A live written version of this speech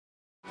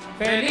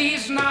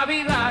Feliz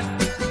Navidad,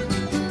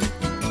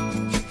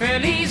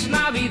 Feliz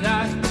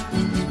Navidad,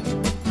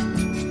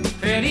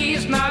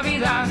 Feliz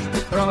Navidad,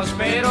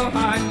 próspero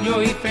año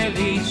y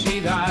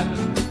felicidad.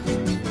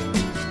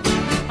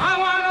 I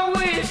wanna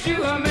wish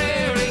you a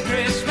Merry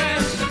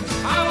Christmas.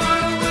 I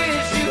wanna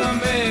wish you a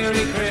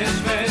Merry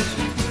Christmas.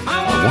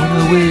 I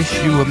wanna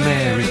wish you a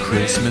Merry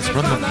Christmas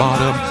from the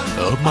bottom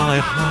of my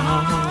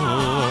heart.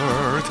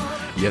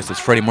 Yes,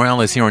 it's Freddie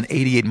Morales here on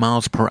 88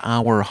 Miles Per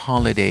Hour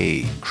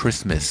Holiday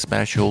Christmas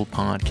Special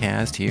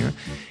podcast here.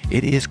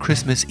 It is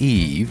Christmas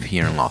Eve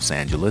here in Los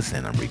Angeles,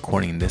 and I'm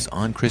recording this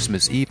on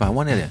Christmas Eve. I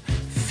wanted to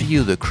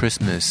feel the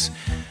Christmas,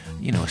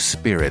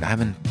 spirit. I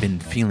haven't been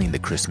feeling the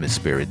Christmas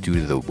spirit due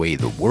to the way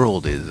the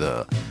world is,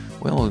 the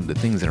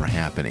things that are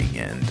happening.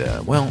 And,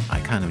 I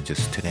kind of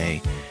just today,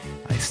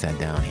 I sat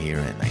down here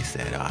and I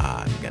said,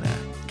 I'm going to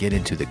get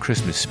into the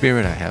Christmas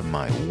spirit. I have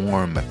my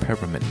warm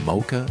peppermint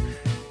mocha,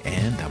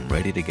 and I'm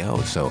ready to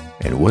go. So,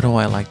 and what do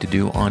I like to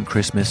do on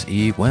Christmas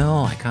Eve?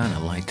 Well, I kind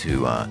of like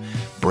to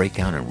break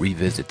out and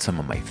revisit some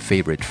of my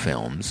favorite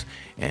films.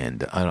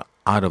 And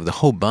out of the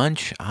whole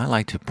bunch, I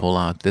like to pull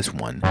out this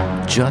one,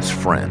 Just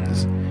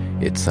Friends.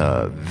 It's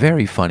a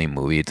very funny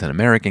movie. It's an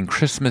American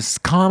Christmas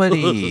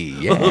comedy.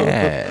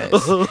 Yes.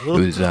 It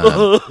was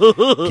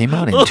came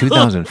out in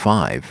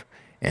 2005.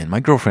 And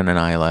my girlfriend and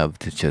I love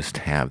to just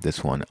have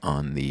this one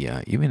on the,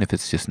 even if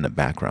it's just in the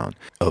background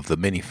of the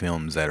many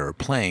films that are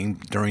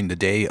playing during the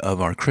day of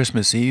our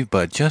Christmas Eve.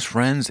 But Just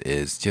Friends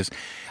is just,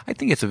 I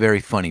think it's a very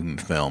funny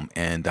film,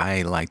 and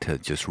I like to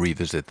just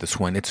revisit this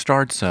one. It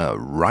starts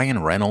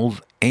Ryan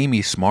Reynolds,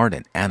 Amy Smart,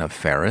 and Anna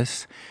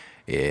Faris.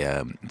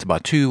 It's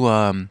about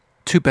two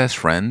best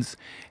friends,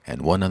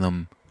 and one of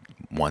them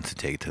wants to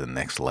take it to the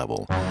next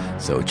level.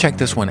 So check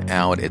this one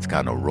out. It's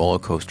got a roller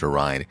coaster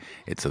ride.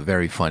 It's a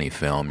very funny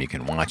film. You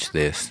can watch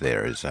this.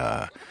 There's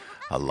a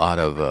lot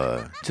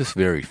of just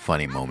very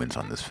funny moments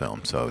on this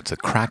film. So it's a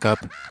crack up.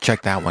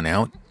 Check that one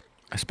out.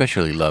 I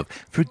especially love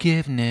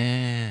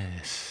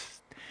Forgiveness.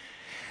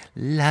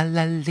 La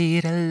la li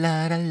da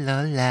la da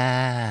la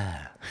la.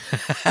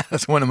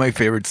 That's one of my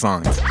favorite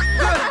songs.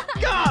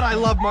 God, I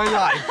love my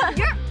life.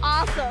 You're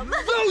awesome.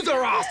 Those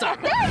are awesome.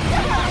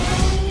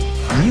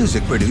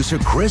 Music producer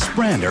Chris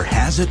Brander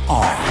has it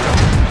all.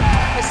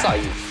 I saw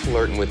you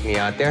flirting with me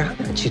out there.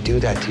 How'd you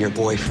do that to your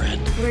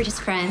boyfriend? We're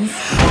just friends.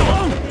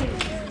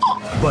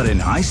 But in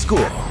high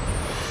school,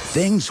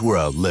 things were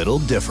a little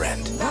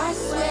different.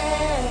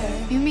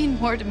 You mean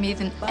more to me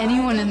than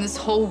anyone in this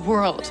whole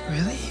world.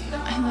 Really?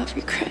 I love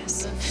you,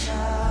 Chris.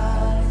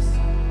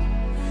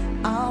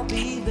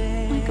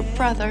 Like a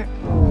brother.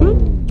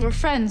 We're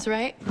friends,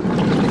 right?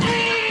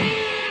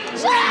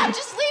 Shut up!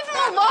 Just leave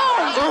him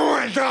alone! Oh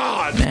my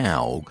God!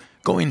 Now,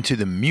 going to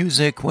the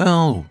music,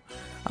 well,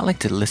 I like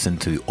to listen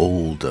to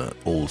old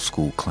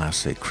school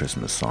classic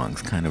Christmas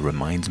songs. Kind of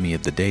reminds me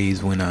of the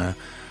days when I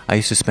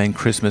used to spend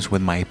Christmas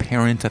with my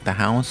parents at the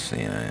house.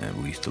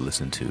 We used to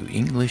listen to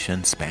English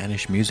and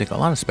Spanish music, a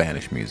lot of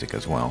Spanish music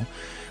as well.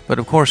 But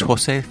of course,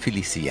 Jose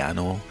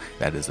Feliciano,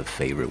 that is a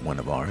favorite one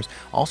of ours.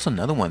 Also,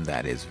 another one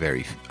that is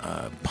very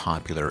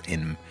popular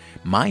in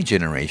my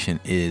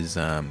generation is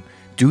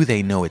Do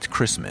They Know It's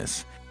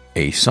Christmas?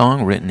 A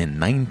song written in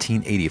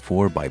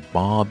 1984 by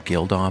Bob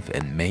Geldof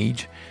and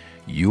Mage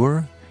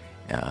Ure.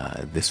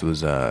 This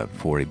was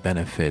for a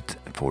benefit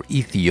for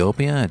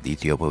Ethiopia.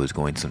 Ethiopia was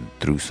going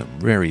through some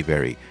very,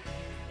 very,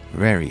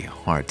 very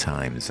hard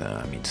times.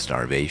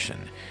 Starvation.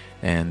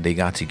 And they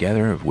got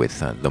together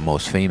with the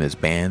most famous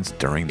bands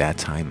during that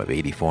time of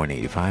 84 and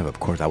 85. Of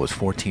course, I was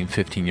 14,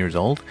 15 years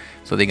old.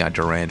 So they got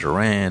Duran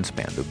Duran,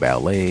 Spandau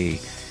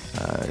Ballet,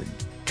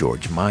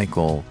 George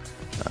Michael,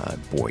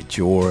 Boy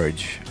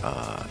George,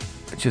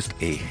 just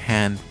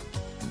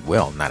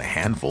not a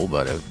handful,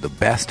 but the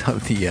best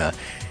of the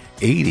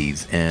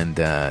 80s. And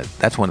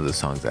that's one of the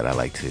songs that I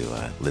like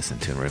to listen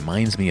to. It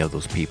reminds me of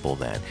those people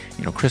that,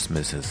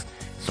 Christmas is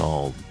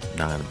all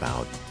not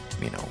about,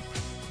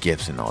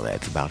 gifts and all that.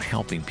 It's about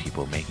helping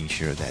people, making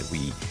sure that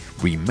we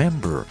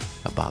remember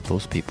about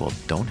those people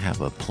who don't have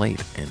a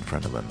plate in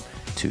front of them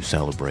to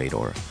celebrate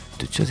or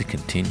to just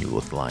continue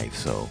with life.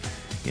 So,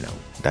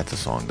 that's a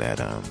song that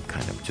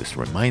kind of just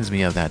reminds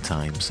me of that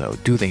time. So,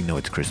 Do They Know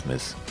It's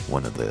Christmas?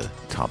 One of the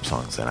top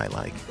songs that I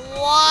like.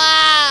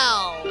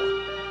 Wow!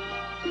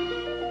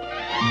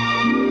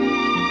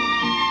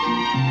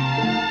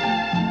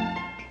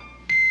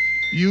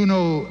 You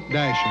know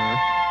Dasher,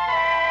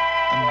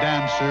 and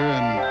Dancer,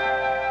 and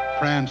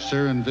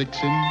Prancer and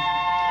Vixen,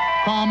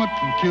 Comet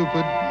and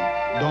Cupid,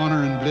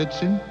 Donner and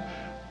Blitzen.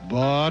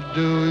 But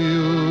do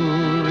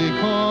you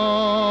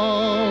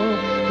recall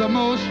the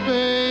most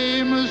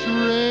famous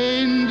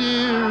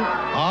reindeer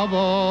of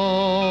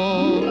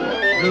all?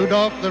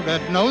 Rudolph the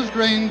red-nosed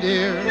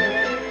reindeer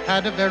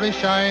had a very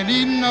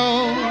shiny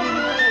nose,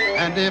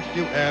 and if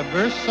you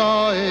ever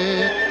saw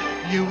it,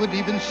 you would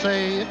even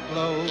say it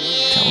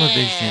glows.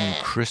 Television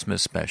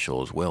Christmas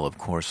specials. Well, of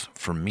course,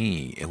 for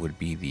me, it would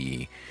be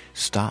the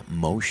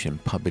stop-motion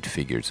puppet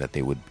figures that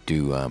they would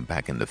do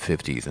back in the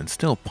 50s, and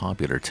still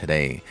popular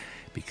today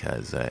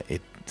because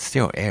it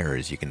still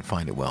airs. You can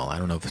find it. Well, I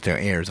don't know if it still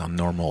airs on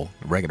normal,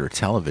 regular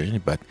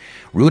television, but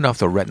Rudolph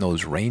the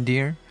Red-Nosed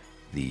Reindeer,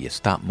 the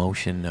stop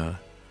motion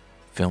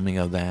filming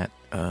of that,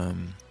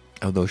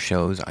 of those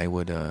shows, I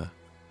would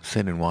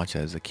sit and watch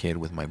as a kid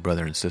with my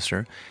brother and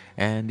sister,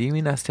 and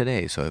even as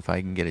today. So if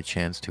I can get a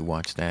chance to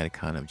watch that, it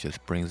kind of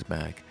just brings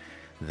back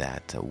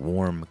that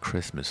warm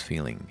Christmas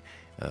feeling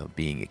of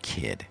being a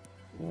kid.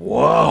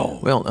 Whoa!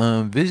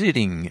 Well,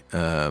 visiting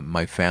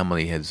my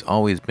family has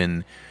always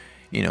been,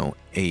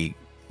 a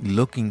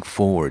looking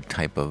forward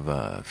type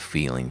of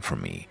feeling for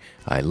me.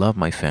 I love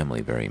my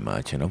family very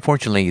much, and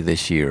unfortunately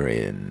this year,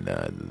 in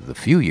the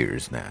few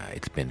years now,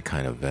 it's been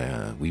kind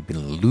of, we've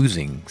been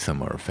losing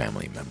some of our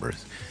family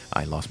members.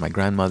 I lost my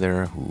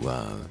grandmother, who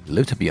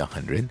lived to be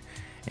 100,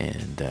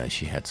 and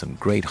she had some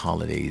great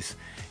holidays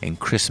and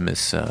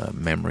Christmas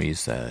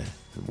memories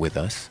with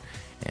us,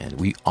 and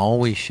we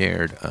always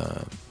shared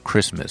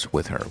Christmas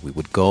with her. We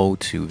would go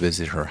to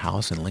visit her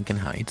house in Lincoln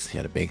Heights. She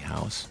had a big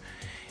house.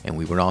 And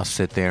we would all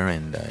sit there,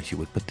 and she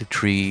would put the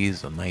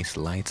trees, the nice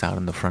lights out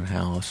in the front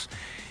house,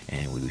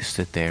 and we would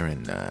sit there,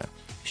 and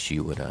she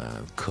would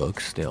cook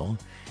still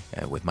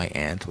with my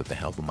aunt, with the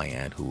help of my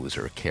aunt, who was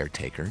her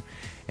caretaker,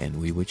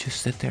 and we would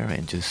just sit there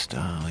and just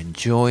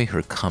enjoy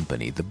her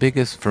company. The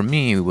biggest for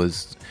me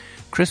was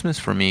Christmas.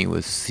 For me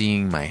was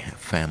seeing my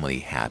family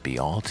happy,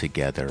 all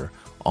together,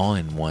 all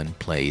in one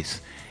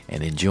place,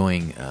 and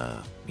enjoying,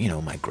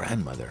 my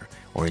grandmother,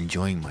 or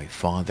enjoying my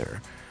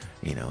father.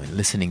 And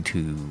listening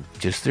to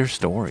just their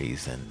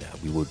stories, and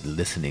we would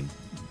listen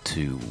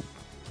to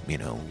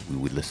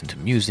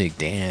music,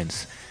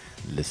 dance,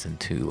 listen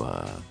to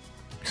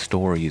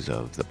stories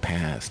of the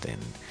past,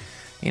 and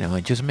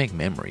just make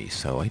memories.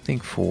 So I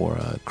think for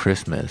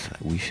Christmas,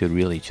 we should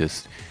really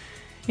just,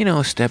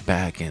 step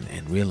back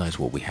and realize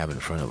what we have in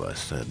front of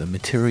us. The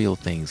material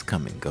things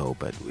come and go,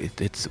 but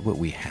it's what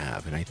we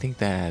have. And I think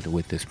that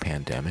with this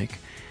pandemic,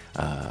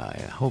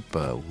 I hope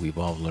we've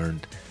all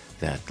learned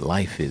that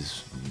life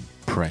is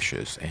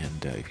precious,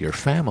 and if your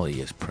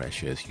family is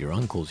precious, your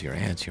uncles, your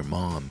aunts, your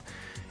mom,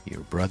 your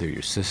brother,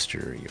 your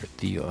sister, your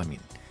Theo,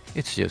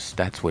 it's just,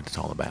 that's what it's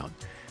all about.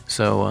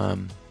 So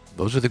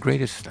those are the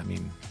greatest.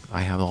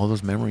 I have all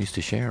those memories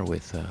to share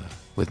with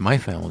my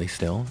family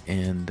still,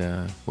 and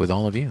with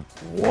all of you.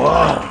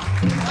 Whoa!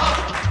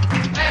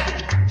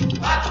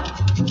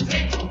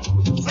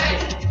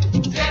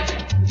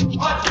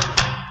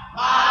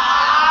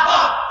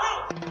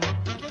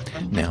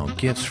 Now,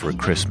 gifts for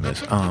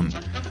Christmas.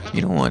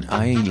 You know what?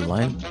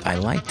 I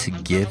like to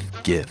give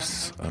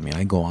gifts.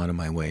 I go out of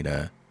my way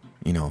to,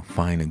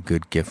 find a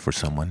good gift for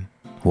someone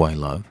who I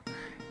love,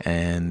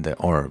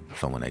 or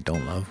someone I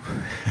don't love.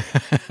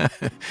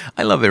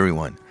 I love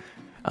everyone.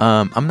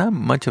 I'm not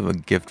much of a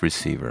gift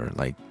receiver.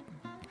 Like,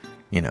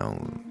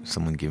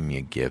 someone giving me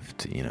a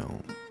gift.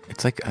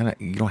 It's like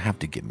you don't have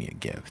to give me a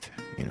gift.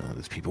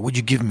 There's people. What'd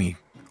you give me?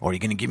 Or are you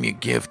gonna give me a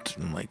gift?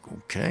 I'm like,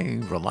 okay,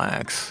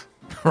 relax.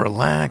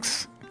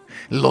 Relax,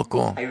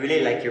 loco. I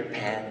really like your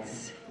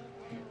pants.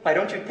 Why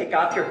don't you take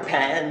off your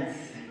pants?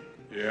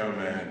 Yeah,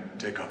 man,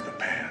 take off the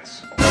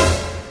pants.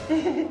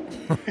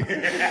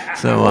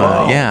 So,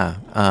 yeah.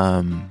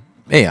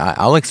 Hey,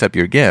 I'll accept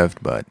your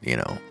gift, but, I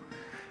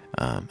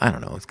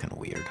don't know. It's kind of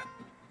weird.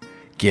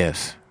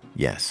 Gifts,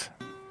 yes.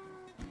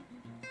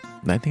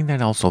 I think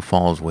that also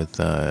falls with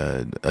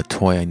a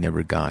toy I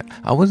never got.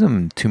 I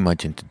wasn't too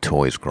much into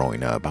toys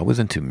growing up. I was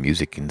into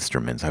music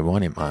instruments. I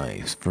wanted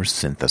my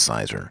first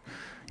synthesizer.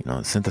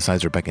 A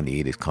synthesizer back in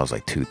the 80s cost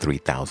like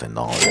 $2,000-$3,000.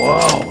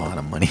 Whoa, a lot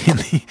of money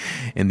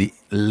in the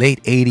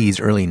late 80s,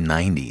 early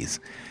 90s.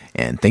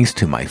 And thanks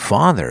to my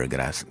father,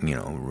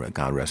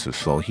 God rest his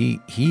soul, he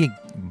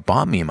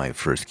bought me my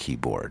first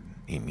keyboard.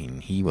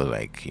 He was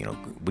like,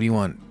 what do you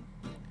want?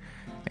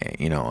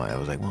 I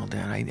was like, well,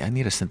 Dad, I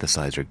need a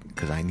synthesizer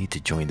because I need to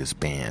join this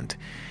band.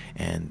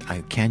 And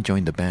I can't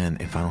join the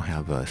band if I don't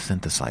have a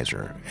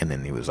synthesizer. And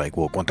then he was like,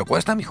 well, ¿cuánto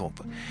cuesta, mijo?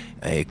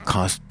 It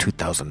costs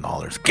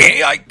 $2,000.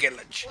 ¿Qué hay que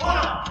la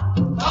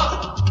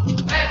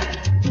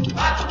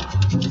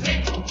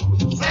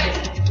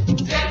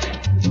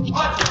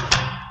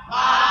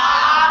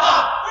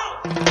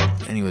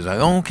And he was like,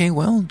 oh, okay,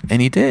 well.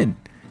 And he did.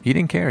 He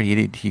didn't care.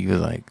 He was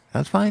like,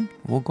 that's fine.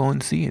 We'll go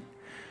and see it.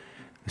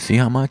 See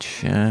how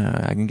much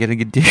I can get a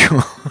good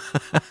deal.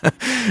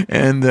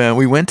 And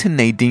we went to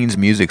Nadine's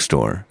music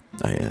store.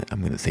 I'm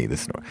going to say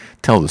this story.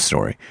 Tell the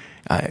story.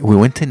 We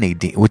went to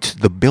Nadine, which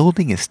the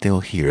building is still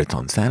here. It's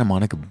on Santa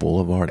Monica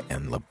Boulevard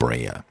and La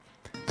Brea.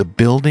 The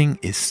building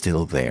is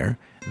still there.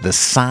 The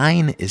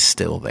sign is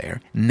still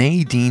there.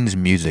 Nadine's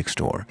music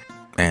store.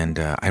 And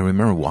I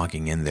remember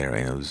walking in there,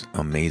 and it was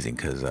amazing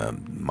because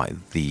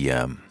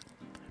the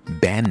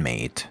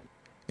bandmate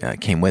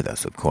came with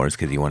us, of course,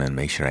 because he wanted to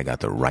make sure I got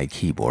the right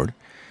keyboard.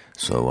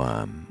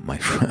 So my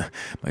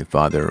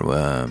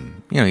father,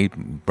 he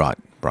brought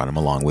him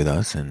along with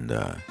us, and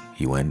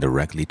he went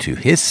directly to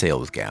his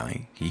sales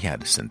guy. He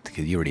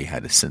already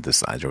had a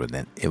synthesizer, but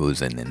then it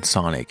was an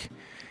Ensoniq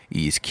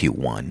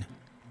ESQ1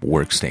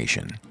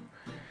 workstation,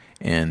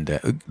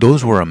 and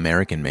those were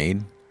American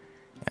made.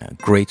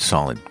 Great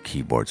solid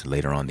keyboards.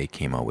 Later on, they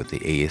came out with the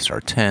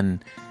ASR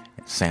 10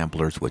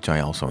 samplers, which I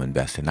also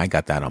invested in. I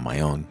got that on my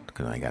own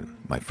because I got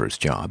my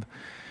first job.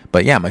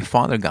 But yeah, my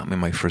father got me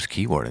my first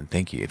keyboard, and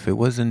thank you. If it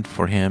wasn't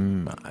for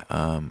him,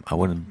 I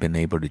wouldn't have been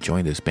able to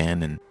join this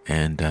band,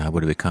 and I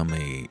would have become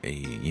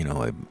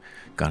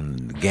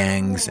gotten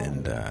gangs,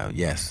 and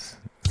yes,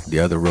 the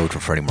other road for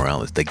Freddie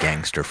Morales, the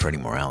gangster Freddie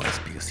Morales,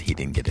 because he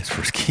didn't get his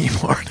first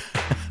keyboard.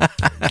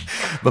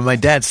 But my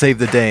dad saved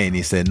the day, and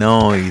he said,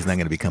 no, he's not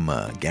going to become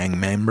a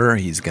gang member.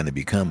 He's going to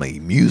become a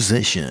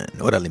musician.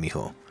 Órale,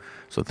 mijo.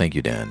 So thank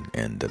you, Dan,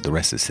 and the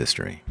rest is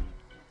history.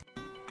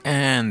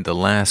 And the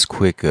last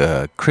quick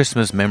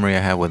Christmas memory I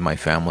have with my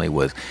family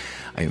was,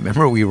 I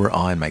remember we were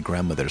on my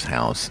grandmother's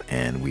house,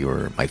 and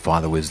my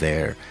father was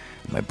there,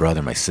 my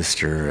brother, my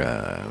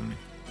sister,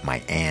 my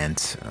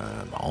aunt,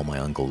 all my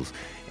uncles,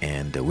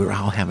 and we were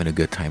all having a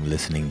good time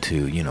listening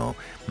to,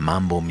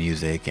 mambo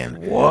music. And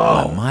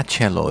Mama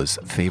Chelo's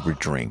favorite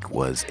drink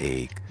was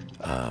it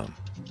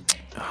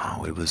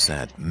was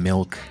that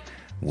milk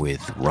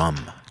with rum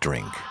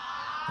drink,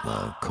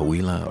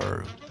 Coahuila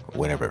or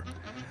whatever.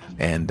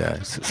 And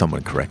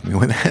someone correct me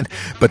with that.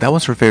 But that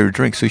was her favorite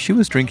drink. So she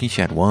was drinking.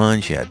 She had 1,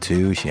 she had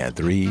 2, she had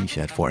 3, she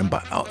had 4. And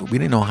we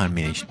didn't know how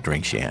many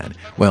drinks she had.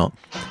 Well,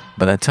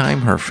 by the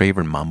time her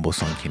favorite mambo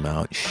song came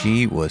out,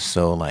 she was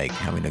so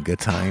having a good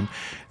time.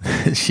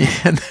 She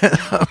ended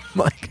up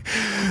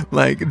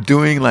like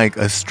doing like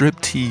a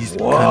striptease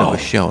kind of a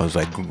show. It was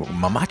like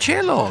Mama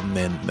Chelo. And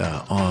then,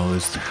 it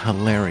was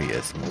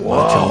hilarious.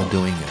 Mama Chelo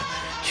doing it.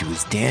 She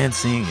was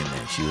dancing, and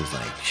then she was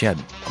she had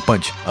a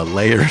bunch of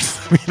layers.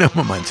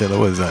 Mama Chelo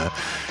was,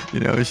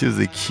 she was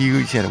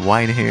cute. She had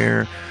white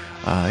hair.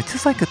 It's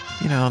just like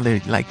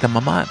like the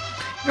mama.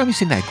 Have you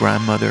seen that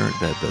grandmother,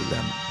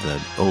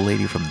 the old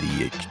lady from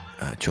the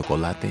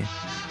Chocolate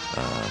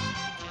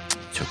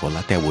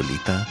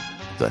Abuelita?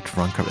 That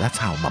front cover. That's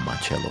how Mama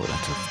Chelo.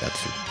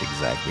 That's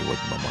exactly what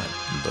Mama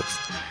looks.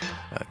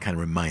 Kind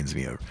of reminds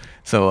me of.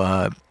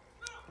 So.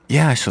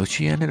 Yeah, so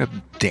she ended up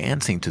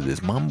dancing to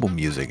this mambo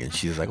music, and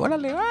she was like,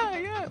 "Órale,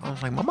 yeah." I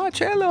was like, "Mama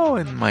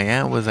Chelo," and my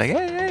aunt was like,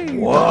 "Hey,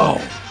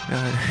 whoa,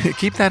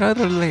 keep that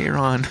other layer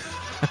on.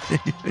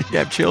 You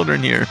have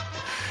children here."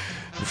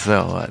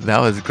 So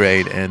that was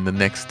great. And the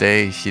next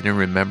day, she didn't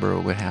remember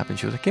what happened.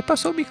 She was like, "¿Qué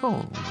pasó,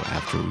 mijo?"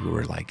 After we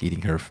were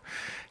eating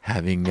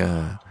having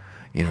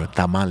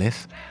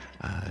tamales.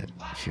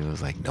 She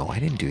was like, "No, I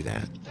didn't do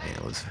that." And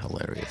it was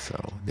hilarious.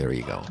 So there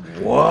you go.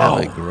 Whoa.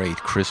 Have a great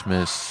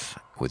Christmas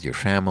with your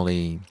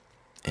family,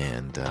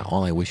 and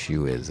all I wish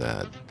you is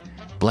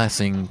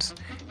blessings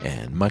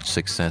and much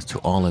success to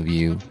all of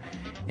you,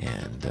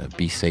 and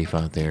be safe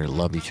out there,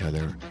 love each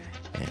other,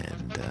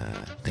 and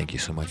thank you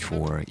so much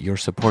for your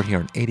support here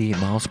on 88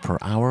 miles per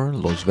hour.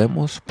 Los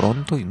vemos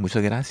pronto y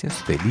muchas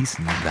gracias. Feliz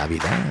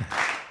Navidad.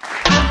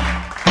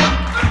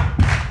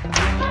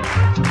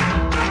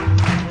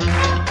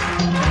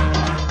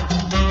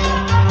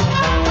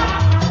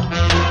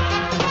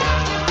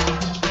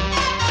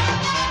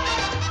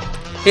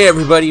 Hey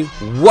everybody,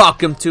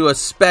 welcome to a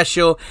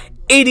special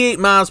 88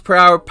 miles per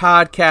hour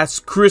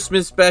podcast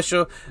Christmas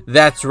special.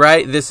 That's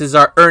right, this is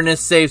our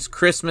Ernest Saves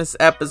Christmas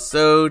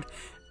episode,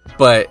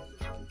 but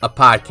a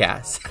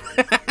podcast.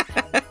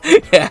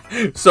 Yeah,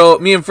 so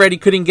me and Freddie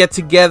couldn't get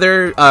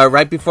together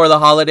right before the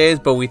holidays,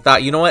 but we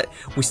thought, you know what,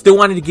 we still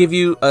wanted to give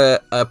you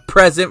a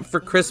present for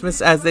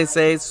Christmas, as they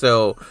say,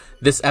 so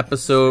this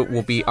episode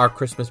will be our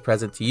Christmas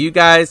present to you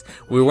guys.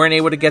 We weren't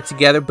able to get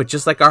together, but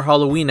just like our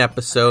Halloween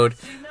episode,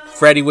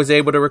 Freddie was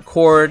able to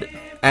record,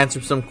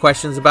 answer some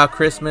questions about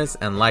Christmas,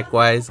 and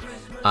likewise,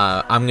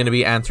 I'm going to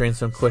be answering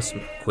some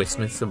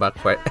Christmas about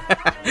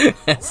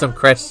some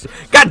questions.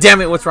 God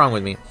damn it, what's wrong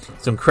with me?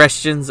 Some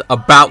questions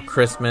about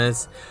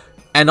Christmas,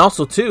 and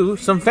also too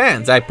some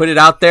fans. I put it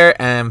out there,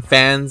 and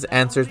fans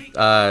answered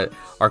our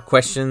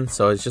questions.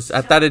 So it's just,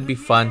 I thought it'd be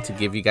fun to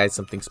give you guys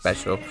something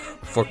special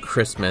for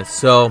Christmas.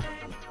 So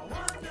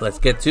let's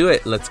get to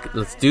it. Let's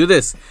do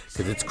this,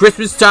 because it's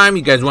Christmas time.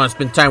 You guys want to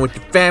spend time with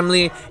your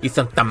family, eat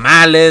some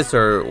tamales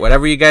or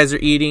whatever you guys are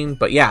eating.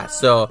 But yeah,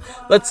 so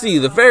let's see.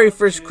 The very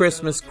first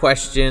Christmas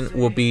question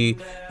will be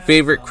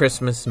favorite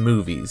Christmas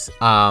movies.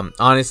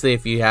 Honestly,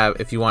 if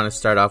you want to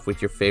start off with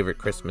your favorite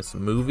Christmas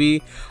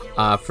movie,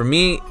 for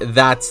me,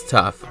 that's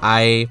tough.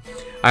 I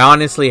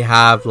honestly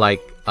have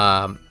like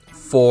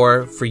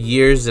 4 for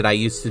years that I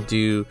used to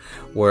do,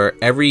 where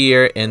every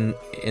year in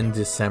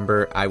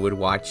December I would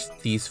watch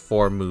these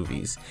 4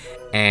 movies,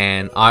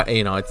 and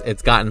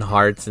it's gotten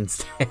hard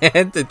since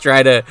then to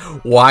try to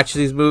watch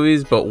these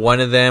movies. But one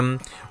of them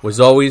was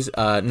always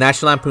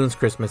National Lampoon's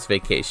Christmas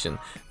Vacation.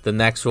 The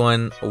next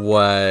one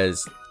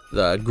was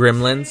the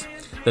Gremlins.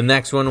 The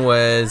next one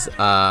was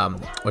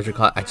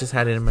I just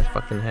had it in my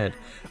fucking head.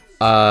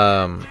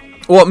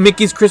 Well,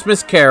 Mickey's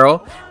Christmas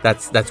Carol.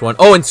 That's one.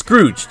 Oh, and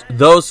Scrooged.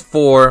 Those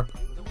 4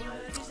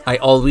 I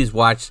always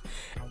watch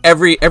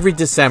every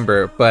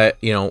December. But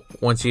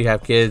once you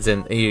have kids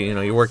and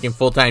you're working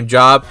full-time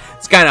job,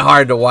 it's kind of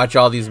hard to watch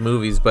all these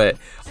movies. But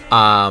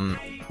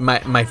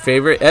my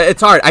favorite.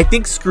 It's hard. I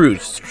think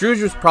Scrooge.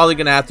 Scrooge was probably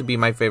gonna have to be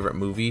my favorite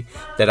movie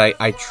that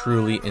I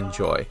truly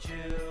enjoy.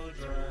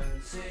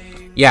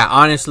 Yeah,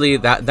 honestly,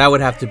 that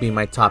would have to be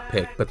my top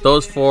pick. But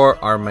those 4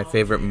 are my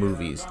favorite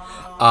movies.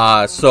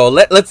 So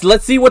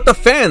let's see what the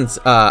fans.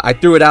 I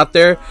threw it out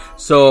there.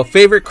 So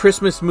favorite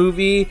Christmas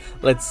movie.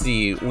 Let's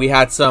see. We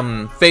had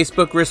some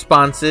Facebook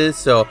responses.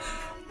 So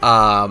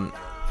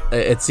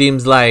it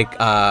seems like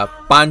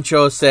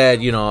Pancho said,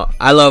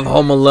 I love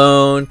Home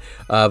Alone.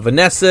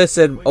 Vanessa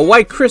said A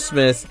White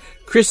Christmas.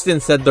 Kristen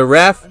said The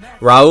Ref.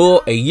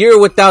 Raul, A Year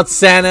Without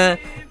Santa.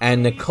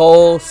 And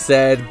Nicole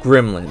said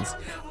Gremlins.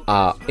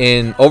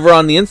 Over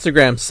on the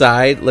Instagram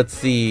side, let's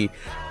see.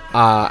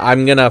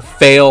 I'm gonna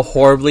fail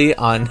horribly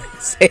on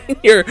saying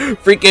your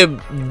freaking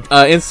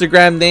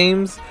Instagram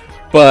names,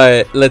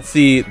 but let's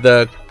see.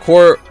 The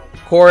Core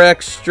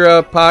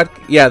Extra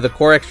the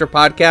Core Extra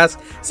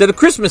podcast said A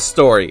Christmas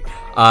Story.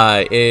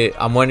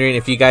 I'm wondering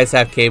if you guys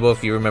have cable,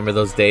 if you remember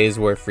those days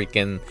where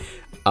freaking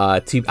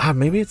TV,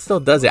 maybe it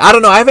still does it. I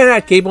don't know. I haven't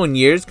had cable in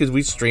years because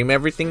we stream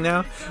everything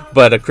now.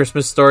 But A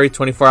Christmas Story,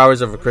 24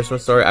 Hours of A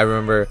Christmas Story. I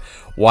remember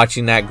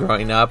watching that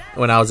growing up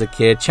when I was a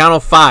kid. Channel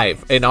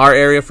 5 in our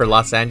area for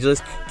Los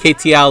Angeles,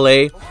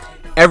 KTLA,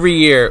 every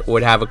year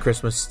would have A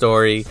Christmas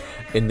Story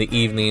in the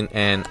evening,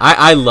 and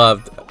I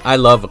love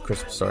A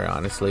Christmas Story,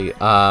 honestly.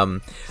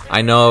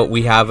 I know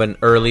we have an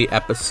early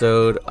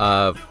episode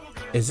of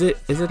is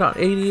it on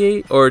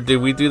 88, or did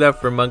we do that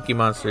for Monkey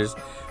Monsters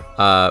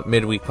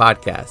midweek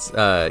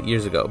podcast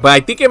years ago? But I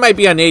think it might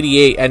be on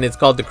 88, and it's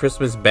called The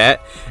Christmas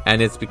Bet,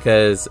 and it's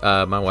because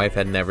my wife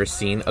had never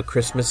seen A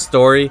Christmas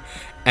Story,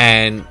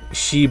 and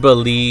she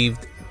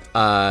believed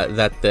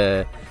that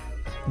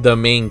the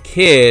main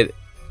kid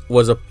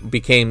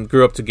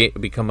grew up to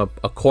become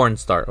a corn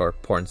star, or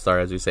porn star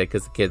as we say,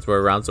 because the kids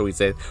were around, so we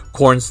say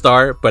corn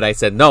star. But I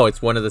said no,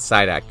 it's one of the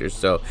side actors.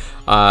 So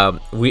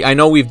I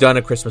know we've done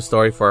A Christmas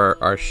Story for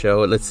our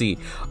show. Let's see,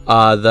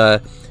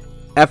 the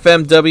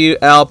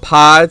FMWL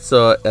pod,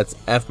 so that's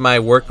F My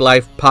Work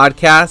Life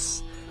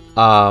Podcast.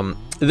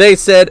 They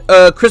said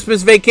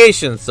Christmas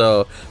Vacation.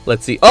 So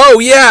let's see. Oh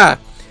yeah,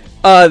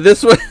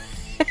 this one.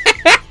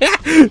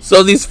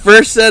 So these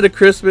first set of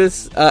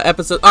Christmas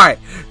episodes. All right,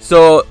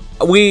 so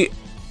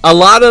a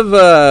lot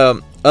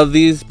of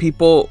these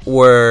people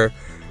were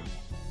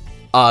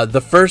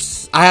the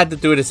first. I had to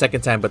do it a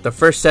second time, but the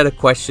first set of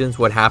questions,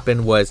 what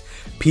happened was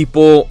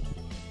people.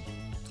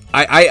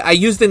 I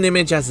used an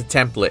image as a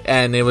template,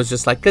 and it was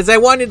just like, because I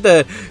wanted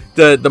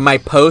the my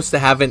post to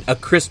have a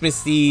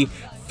Christmassy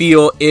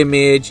feel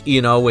image,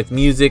 with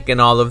music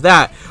and all of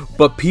that.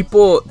 But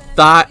people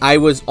thought I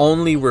was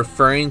only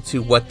referring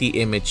to what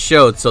the image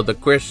showed. So the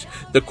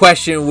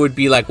question would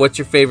be like, "What's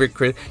your favorite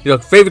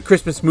favorite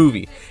Christmas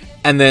movie?"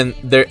 And then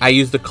I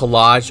used the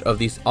collage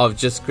of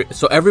just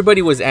so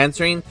everybody was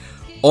answering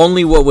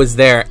only what was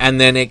there, and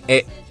then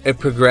it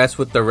progressed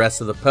with the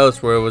rest of the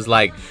post, where it was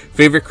like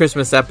favorite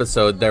Christmas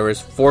episode. There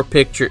was 4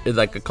 pictures,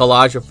 like a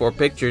collage of 4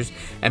 pictures,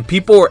 and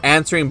people were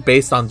answering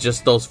based on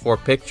just those 4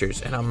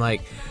 pictures. And I'm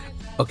like,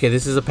 okay,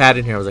 this is a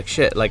pattern here. I was like,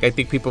 shit, like I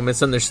think people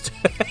misunderstood.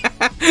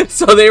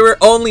 So they were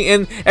only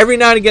in. Every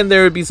now and again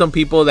there would be some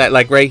people that,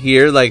 like right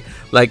here, like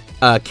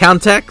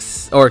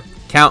Countex or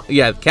Count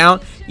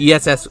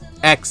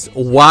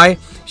ESSXY.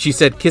 She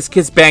said Kiss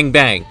Kiss Bang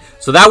Bang.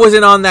 So that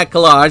wasn't on that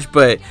collage,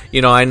 but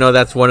I know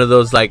that's one of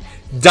those like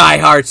Die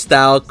Hard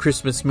style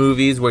Christmas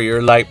movies where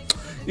you're like,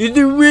 is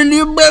it really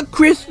about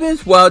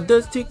Christmas? Well, it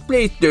does take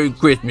place during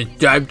Christmas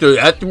time, so it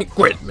has to be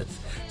Christmas.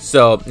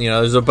 So,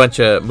 there's a bunch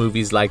of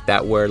movies like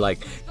that where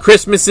like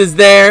Christmas is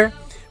there,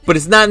 but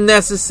it's not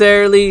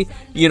necessarily,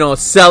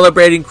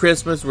 celebrating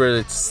Christmas, where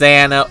it's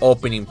Santa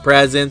opening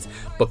presents,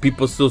 but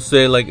people still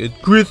say like it's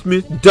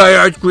Christmas, Die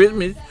Hard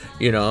Christmas,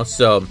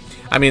 so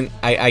I mean,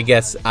 I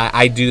guess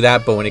I do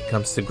that, but when it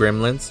comes to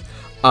Gremlins,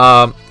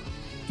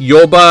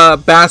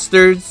 Yoba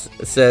Bastards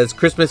says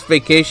Christmas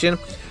Vacation.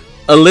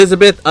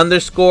 Elizabeth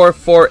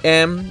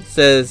 _4M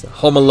says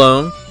Home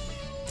Alone.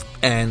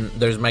 And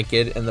there's my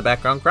kid in the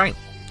background crying.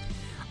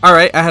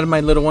 Alright, I had my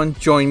little one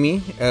join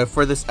me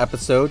for this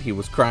episode. He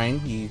was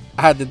crying.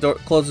 I had to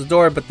close the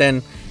door, but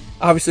then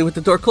obviously with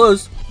the door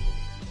closed,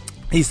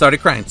 he started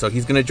crying. So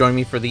he's going to join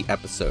me for the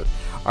episode.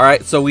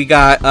 Alright, so we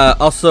got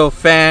also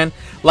fan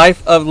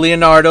Life of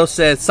Leonardo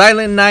says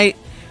Silent Night,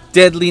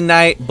 Deadly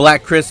Night,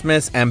 Black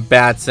Christmas, and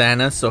Bad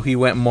Santa. So he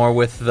went more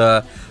with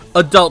the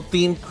adult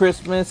themed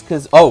Christmas,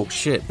 because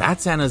Bad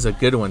Santa's a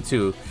good one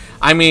too.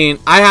 I mean,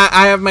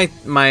 I have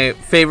my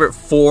favorite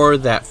 4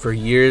 that for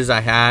years I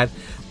had,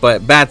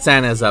 but Bad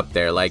Santa's up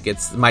there. Like,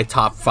 it's my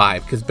top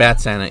 5, because Bad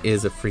Santa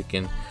is a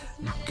freaking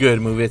good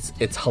movie.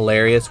 It's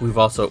hilarious. We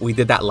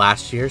did that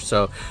last year,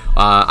 so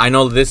I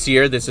know this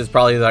year this is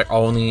probably our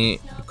only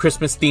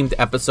Christmas themed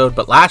episode,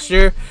 but last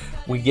year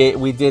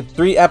we did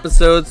 3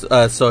 episodes,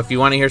 so if you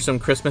want to hear some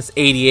Christmas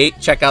 88,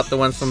 check out the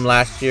ones from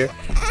last year.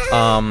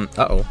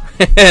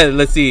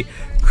 Let's see.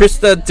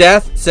 Krista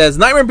Death says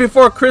Nightmare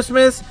Before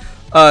Christmas.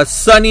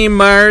 Sunny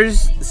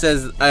Mars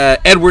says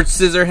Edward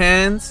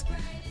Scissorhands.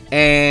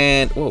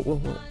 And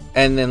whoa.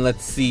 And then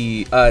let's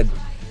see.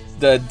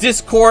 The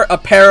Discord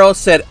Apparel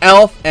said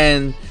Elf,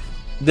 and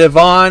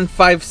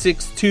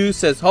Devon562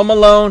 says Home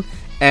Alone,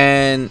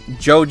 and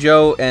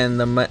JoJo and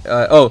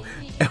the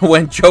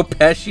when Joe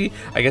Pesci,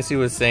 I guess he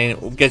was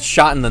saying, gets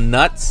shot in the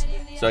nuts.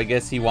 So I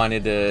guess he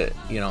wanted to,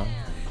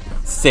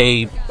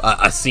 say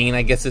a scene,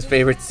 I guess his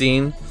favorite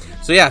scene.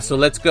 So yeah, so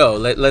let's go.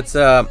 Let's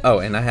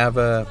and I have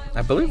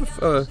I believe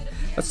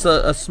that's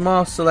a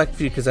small select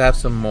few because I have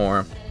some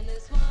more.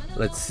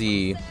 Let's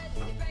see.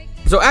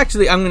 So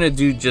actually, I'm gonna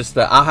do just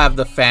I'll have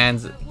the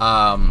fans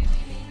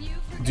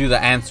do the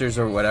answers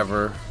or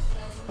whatever.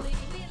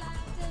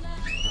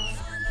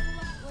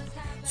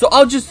 So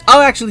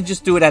I'll actually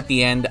just do it at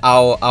the end.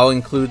 I'll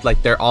include like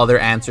all their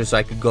answers so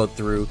I could go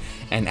through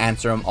and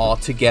answer them all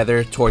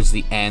together towards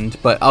the end.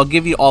 But I'll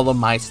give you all of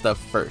my stuff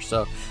first.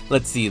 So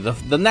let's see.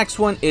 The next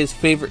one is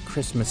favorite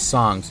Christmas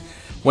songs.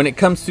 When it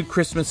comes to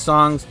Christmas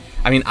songs,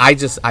 I mean, I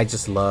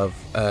just love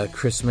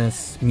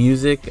Christmas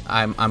music.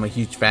 I'm a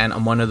huge fan.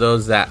 I'm one of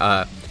those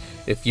that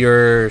if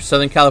you're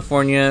Southern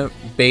California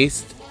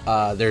based,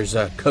 there's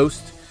a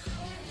Coast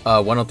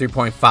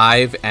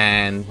 103.5,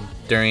 and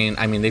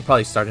they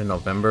probably start in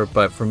November,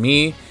 but for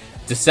me,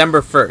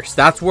 December 1st,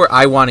 that's where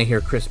I want to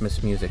hear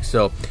Christmas music.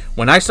 So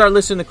when I start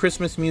listening to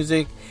Christmas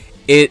music,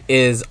 it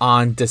is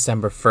on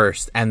December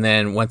 1st, and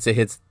then once it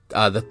hits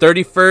the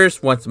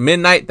 31st, once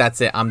midnight, that's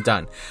it, I'm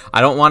done.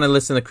 I don't want to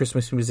listen to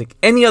Christmas music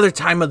any other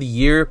time of the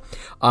year,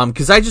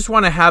 because I just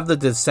want to have the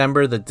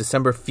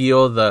December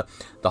feel, the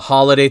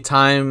holiday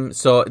time.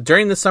 So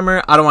during the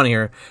summer, I don't want to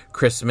hear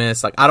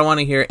Christmas. Like, I don't want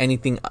to hear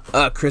anything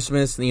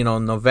Christmas,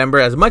 November.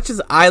 As much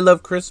as I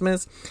love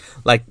Christmas,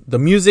 like, the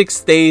music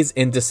stays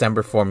in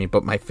December for me.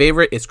 But my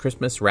favorite is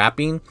Christmas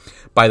Rapping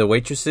by the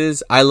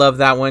Waitresses. I love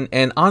that one.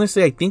 And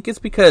honestly, I think it's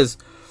because,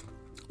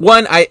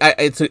 one,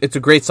 it's a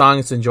great song,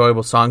 it's an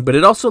enjoyable song, but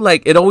it also,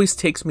 like, it always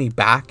takes me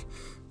back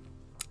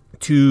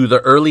to the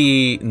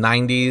early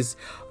 90s,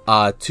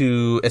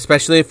 to,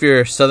 especially if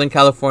you're Southern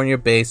California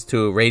based,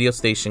 to a radio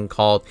station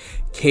called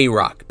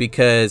K-Rock,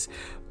 because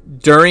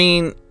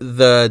during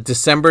the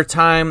December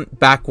time,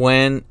 back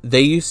when,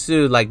 they used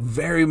to, like,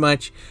 very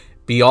much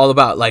be all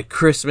about, like,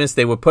 Christmas.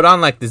 They would put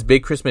on, like, this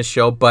big Christmas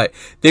show, but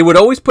they would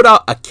always put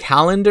out a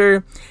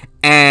calendar.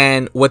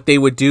 And what they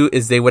would do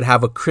is they would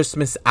have a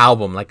Christmas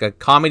album, like a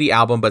comedy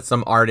album, but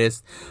some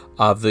artists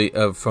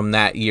from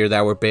that year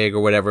that were big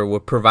or whatever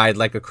would provide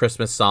like a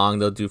Christmas song.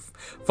 They'll do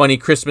funny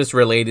Christmas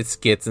related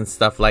skits and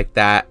stuff like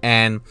that.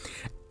 And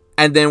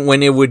then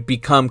when it would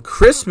become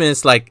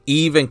Christmas, like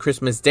Eve and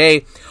Christmas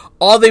Day,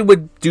 all they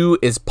would do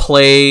is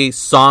play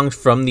songs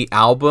from the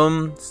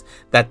albums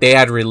that they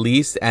had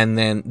released, and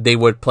then they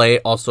would play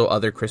also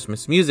other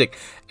Christmas music.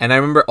 And I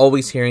remember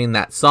always hearing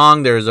that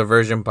song. There was a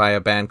version by a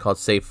band called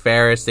Save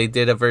Ferris. They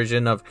did a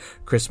version of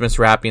Christmas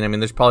Rapping. I mean,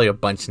 there's probably a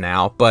bunch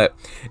now, but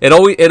it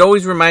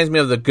always reminds me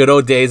of the good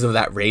old days of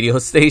that radio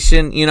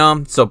station,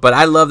 So, but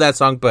I love that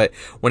song. But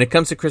when it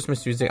comes to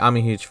Christmas music, I'm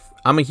a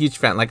huge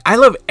fan. Like, I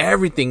love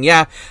everything.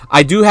 Yeah,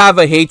 I do have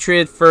a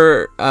hatred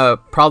for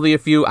probably a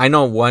few. I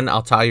know one,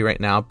 I'll tell you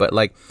right now. But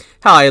like,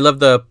 hell, I love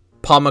the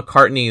Paul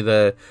McCartney,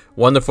 the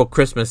Wonderful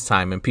Christmas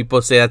Time, and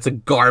people say that's a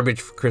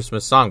garbage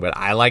Christmas song, but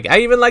I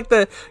even like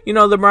the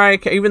the Mariah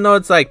Carey, even though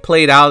it's like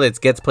played out, it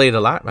gets played a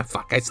lot.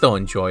 I still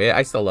enjoy it.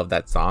 I still love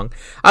that song.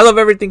 I love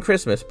everything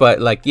Christmas, but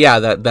like, yeah,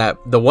 that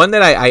the one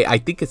that I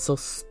think it's so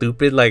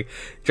stupid, like,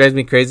 drives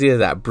me crazy, is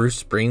that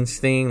Bruce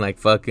Springsteen, like,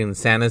 fucking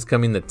Santa's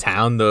coming to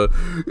town,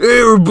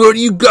 hey everybody,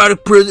 you got a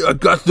present, I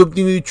got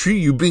something in the tree,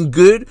 you been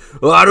good?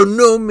 Oh, I don't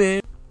know,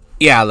 man.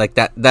 Yeah, like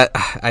that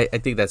I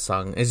think that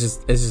song is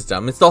just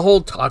dumb. It's the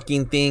whole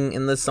talking thing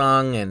in the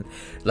song, and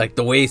like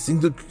the way it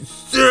sings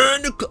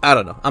I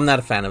don't know. I'm not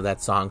a fan of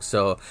that song,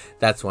 so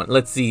that's one.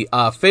 Let's see.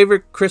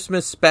 Favorite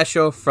Christmas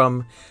special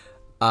from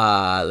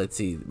let's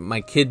see,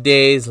 my kid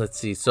days. Let's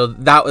see. So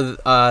that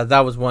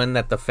was one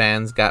that the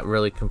fans got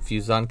really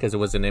confused on because it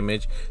was an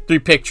image, 3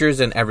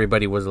 pictures, and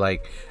everybody was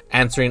like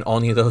answering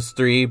only those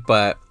 3.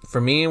 But for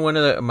me, one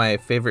of my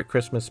favorite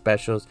Christmas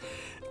specials,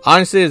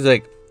 honestly, is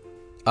like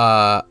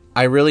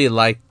I really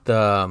liked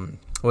the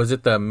was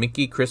it the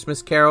Mickey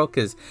Christmas Carol,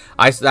 because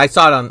I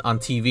saw it on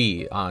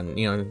TV on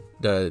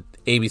the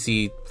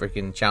ABC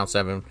freaking Channel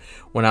 7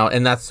 when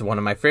and that's one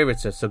of my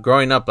favorites. So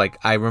growing up, like,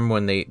 I remember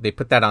when they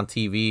put that on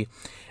TV,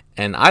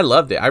 and I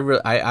loved it.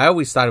 I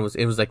always thought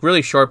it was like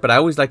really short, but I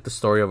always liked the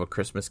story of A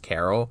Christmas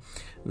Carol,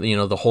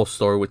 the whole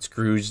story with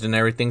Scrooge and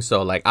everything.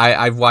 So like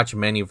I've watched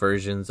many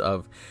versions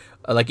of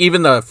like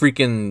even the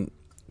freaking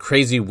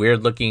crazy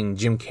weird looking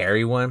Jim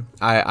Carrey one.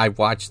 I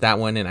watched that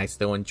one and I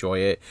still enjoy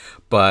it.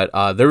 But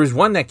there was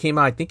one that came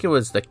out, I think it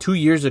was like 2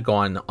 years ago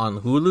on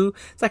Hulu.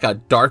 It's like a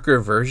darker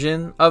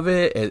version of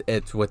it.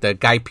 It's with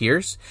Guy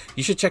Pearce.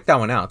 You should check that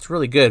one out. It's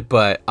really good.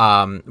 But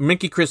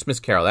Mickey Christmas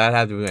Carol, that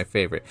had to be my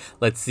favorite.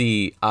 Let's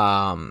see.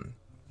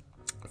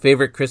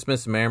 Favorite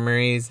Christmas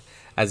memories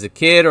as a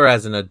kid or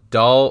as an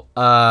adult.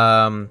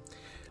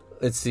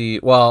 Let's see.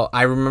 Well,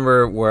 I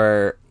remember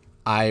where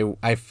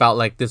I felt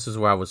like this is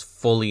where I was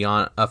fully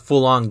on a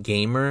full-on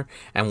gamer,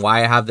 and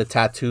why I have the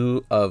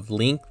tattoo of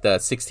Link, the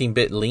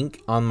 16-bit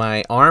Link on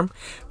my arm,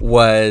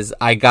 was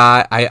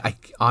I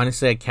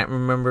honestly I can't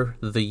remember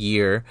the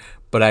year,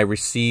 but I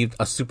received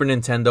a Super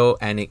Nintendo,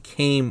 and it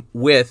came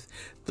with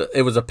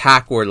it was a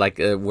pack where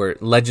where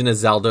Legend of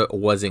Zelda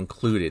was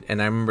included,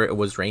 and I remember it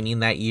was raining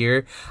that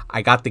year.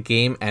 I got the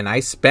game, and I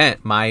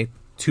spent my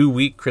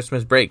 2-week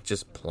Christmas break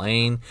just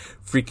playing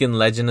freaking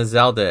Legend of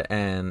Zelda,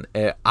 and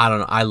I don't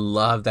know, I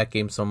love that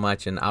game so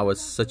much, and I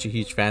was such a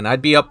huge fan.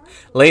 I'd be up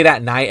late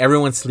at night,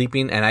 everyone's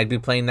sleeping, and I'd be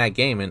playing that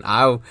game, and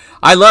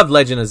I love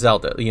Legend of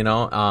Zelda, you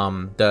know.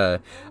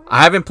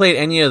 I haven't played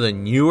any of the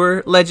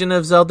newer Legend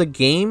of Zelda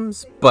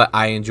games, but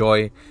I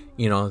enjoy,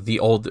 you know, the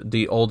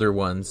older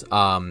ones.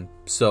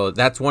 So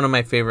that's one of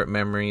my favorite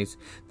memories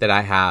that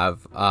I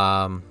have.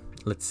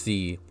 Let's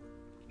see.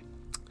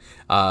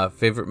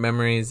 Favorite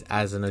memories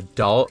as an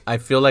adult. I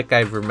feel like I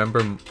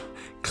remember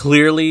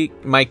clearly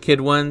my kid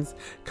ones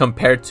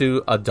compared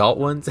to adult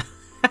ones.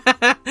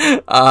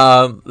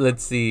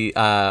 Let's see.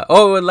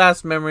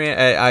 Last memory.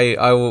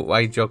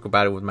 I joke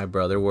about it with my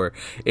brother, where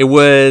it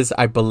was,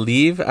 I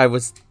believe I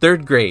was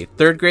third grade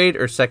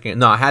or second.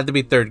 No, it had to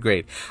be third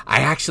grade.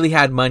 I actually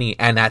had money,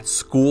 and at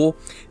school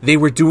they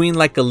were doing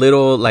like a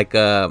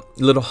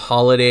little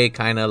holiday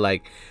kind of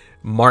like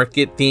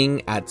market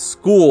thing at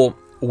school,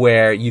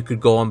 where you could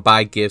go and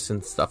buy gifts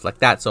and stuff like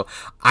that. So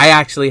I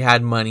actually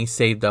had money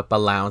saved up,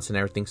 allowance and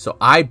everything. So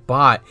I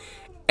bought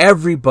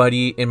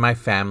everybody in my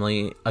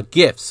family a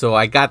gift. So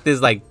I got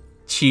this like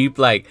cheap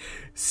like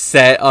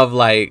set of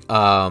like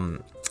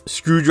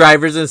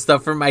screwdrivers and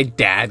stuff for my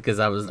dad, because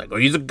I was like, oh,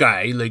 he's a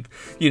guy, like,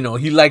 you know,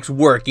 he likes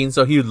working,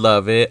 so he'd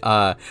love it.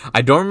 I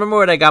don't remember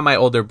what I got my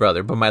older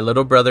brother, but my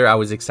little brother, I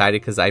was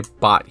excited because I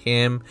bought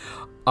him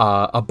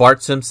a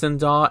Bart Simpson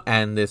doll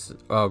and this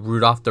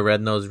Rudolph the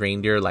Red-Nosed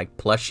Reindeer like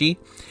plushie.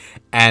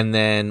 And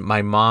then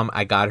my mom,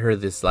 I got her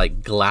this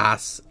like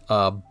glass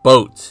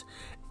boat.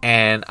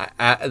 And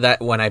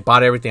that when I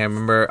bought everything, I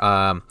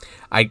remember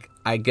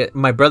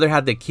my brother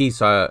had the key,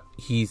 so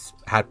he's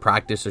had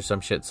practice or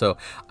some shit, so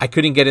I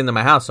couldn't get into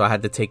my house, so I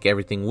had to take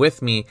everything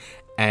with me.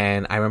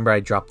 And I remember I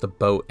dropped the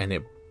boat and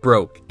it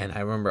broke, and I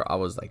remember I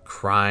was like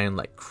crying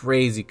like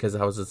crazy, because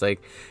I was just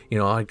like, you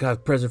know, I got a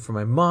present for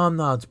my mom,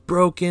 now it's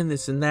broken,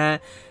 this and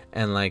that.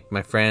 And like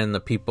my friend,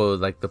 the people,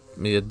 like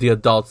the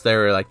adults there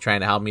were like trying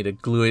to help me to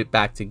glue it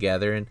back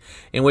together, and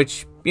in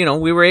which, you know,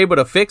 we were able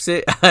to fix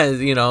it.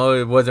 You know,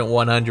 it wasn't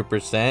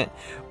 100%,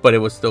 but it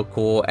was still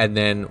cool. And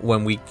then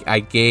when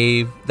I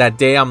gave that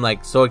day, I'm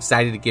like so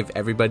excited to give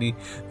everybody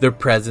their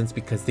presents,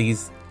 because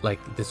this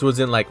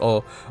wasn't like,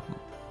 oh,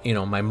 you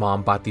know, my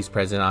mom bought these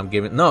presents, I'm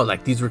giving. No,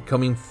 like these were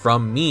coming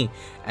from me.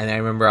 And I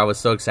remember I was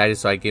so excited,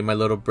 so I gave my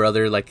little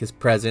brother like his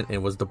present. It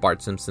was the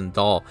Bart Simpson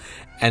doll.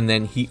 And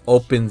then he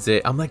opens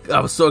it. I'm like,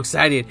 I was so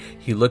excited.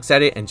 He looks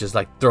at it and just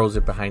like throws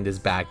it behind his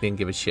back. Didn't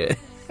give a shit.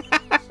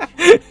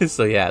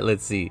 So yeah,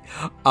 let's see.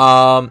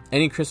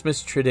 Any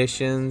Christmas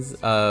traditions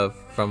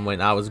from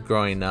when I was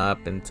growing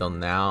up until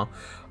now?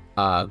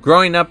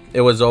 Growing up,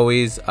 it was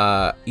always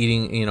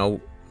eating, you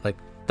know, like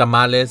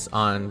tamales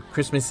on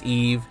Christmas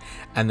Eve,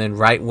 and then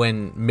right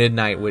when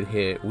midnight would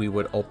hit, we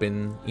would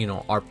open, you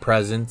know, our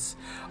presents.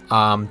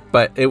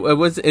 But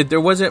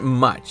there wasn't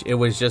much. It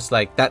was just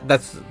like that.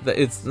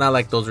 It's not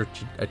like those are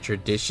a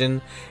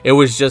tradition. It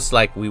was just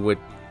like we would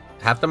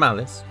have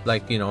tamales,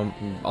 like, you know,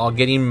 all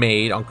getting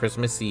made on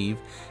Christmas Eve,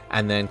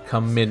 and then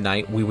come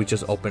midnight we would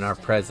just open our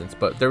presents.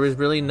 But there was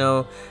really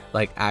no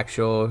like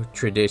actual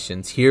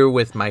traditions here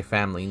with my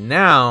family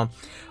now.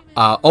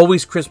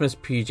 Always Christmas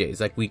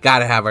PJs. Like, we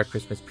gotta have our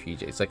Christmas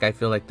PJs. Like, I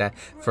feel like that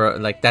for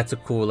like that's a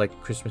cool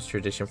like Christmas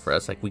tradition for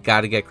us. Like, we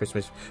gotta get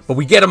Christmas, but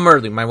we get them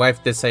early. My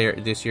wife this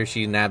year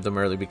she nabbed them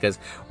early, because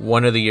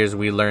one of the years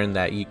we learned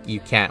that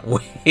you can't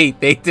wait.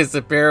 They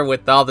disappear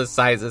with all the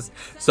sizes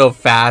so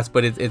fast,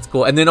 but it's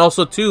cool. And then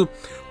also too,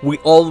 we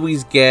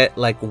always get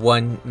like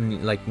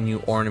one like new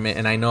ornament,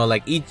 and I know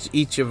like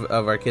each of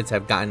our kids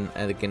have gotten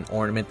like an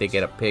ornament. They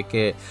get to pick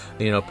it,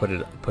 you know, put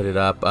it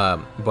up.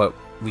 But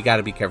we got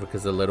to be careful,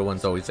 because the little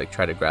ones always like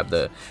try to grab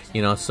the,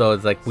 you know, so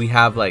it's like we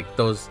have like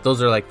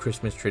those are like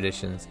Christmas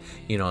traditions,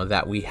 you know,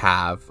 that we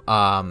have.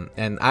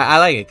 And I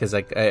like it, because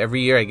like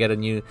every year I get a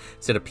new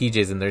set of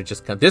PJs, and they're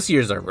just this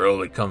year's are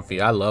really comfy.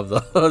 I love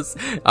those.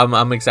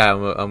 I'm excited.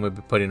 I'm gonna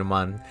be putting them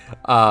on.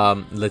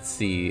 Let's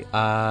see.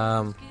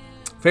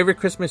 Favorite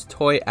Christmas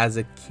toy as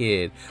a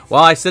kid?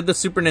 Well, I said the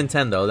Super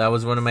Nintendo. That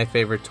was one of my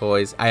favorite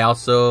toys. I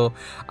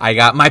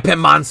got My Pet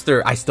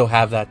Monster. I still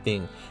have that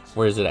thing.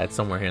 Where is it at?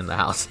 Somewhere here in the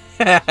house.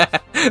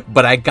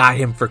 But I got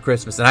him for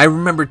Christmas. And I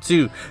remember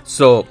too.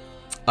 So,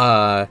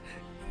 the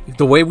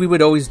way we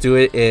would always do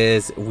it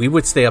is we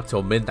would stay up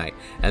till midnight.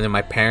 And then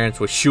my parents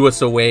would shoo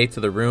us away to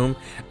the room.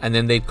 And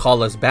then they'd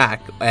call us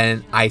back.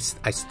 And I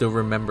still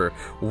remember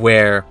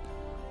where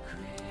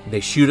they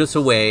shoot us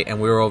away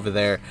and we were over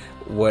there,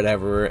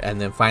 whatever.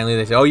 And then finally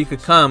they said, oh, you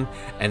could come.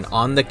 And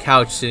on the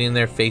couch sitting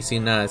there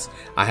facing us,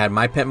 I had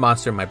My Pet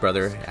Monster. My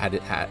brother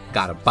had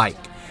got a bike.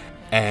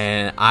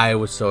 and I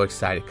was so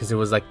excited because it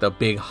was like the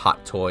big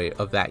hot toy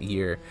of that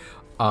year.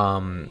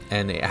 And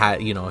it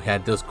had, you know, it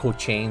had those cool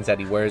chains that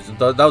he wears.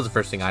 That was the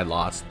first thing I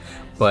lost,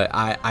 but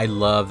I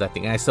love that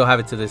thing, and I still have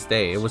it to this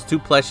day. It was 2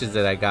 plushes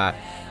that I got.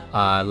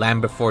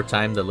 Land Before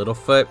Time, the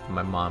Littlefoot.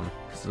 My mom,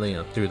 you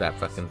know, threw that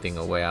fucking thing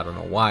away. I don't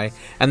know why.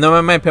 And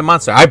then my Pit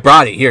Monster, I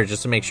brought it here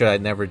just to make sure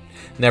that it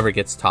never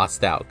gets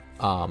tossed out.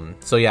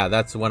 So yeah,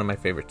 that's one of my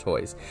favorite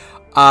toys.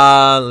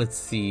 Let's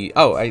see.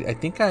 Oh, I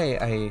think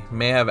I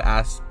may have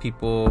asked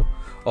people.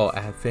 Oh,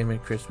 I have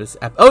favorite Christmas.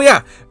 Oh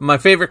yeah, my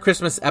favorite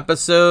Christmas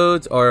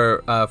episodes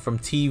or from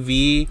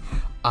TV.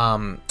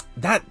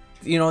 That,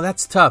 you know,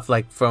 that's tough.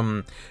 Like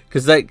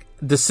because like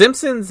The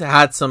Simpsons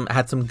had some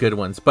good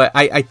ones, but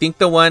I think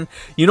the one,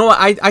 you know what,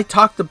 I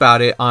talked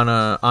about it on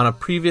a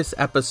previous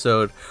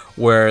episode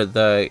where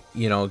the,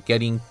 you know,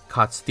 getting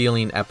caught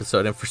stealing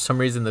episode, and for some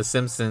reason The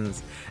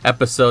Simpsons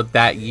episode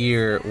that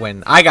year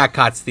when I got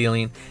caught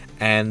stealing,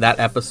 and that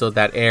episode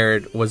that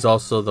aired was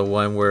also the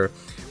one where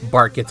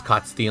Bart gets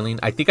caught stealing.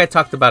 I think I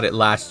talked about it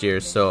last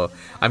year, so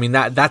I mean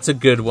that's a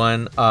good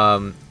one.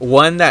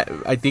 One that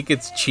I think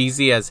it's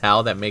cheesy as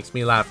hell that makes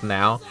me laugh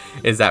now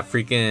is that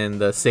freaking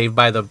the Saved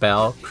by the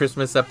Bell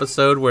Christmas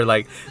episode where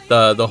like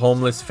the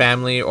homeless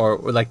family, or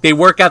like they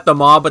work at the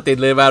mall but they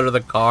live out of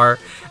the car,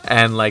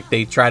 and like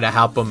they try to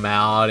help them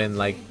out, and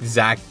like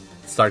Zach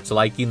starts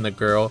liking the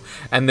girl,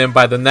 and then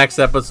by the next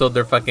episode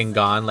they're fucking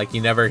gone. Like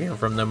you never hear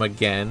from them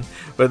again.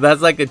 But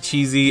that's like a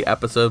cheesy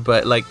episode.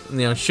 But like, you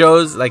know,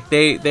 shows like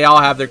they all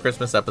have their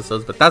Christmas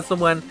episodes, but that's the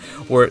one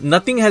where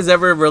nothing has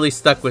ever really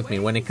stuck with me.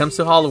 When it comes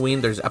to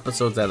Halloween, there's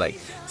episodes that like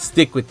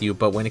stick with you,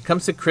 but when it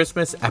comes to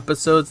Christmas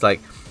episodes,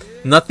 like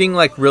nothing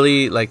like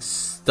really like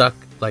stuck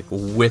like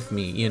with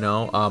me, you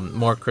know.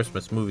 More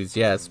Christmas movies,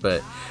 yes,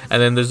 but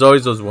and then there's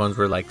always those ones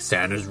where like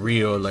Santa's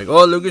real, like,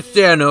 oh, look at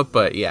Santa.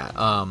 But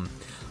yeah,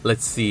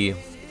 let's see.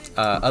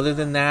 Other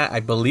than that,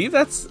 I believe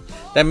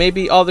that may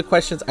be all the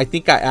questions. I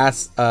think I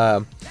asked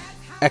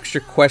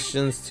extra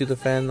questions to the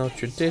fan no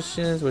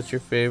traditions. What's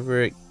your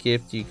favorite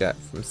gift you got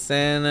from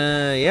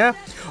Santa? Yeah.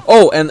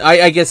 Oh, and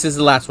I guess this is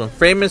the last one.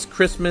 Famous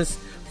Christmas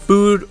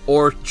food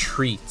or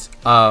treat?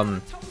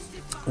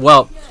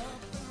 Well,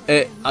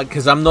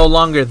 because I'm no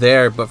longer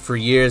there, but for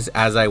years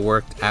as I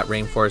worked at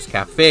Rainforest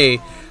Cafe,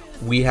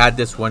 we had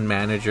this one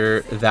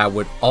manager that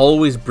would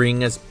always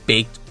bring us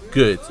baked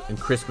goods in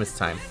Christmas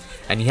time.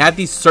 And he had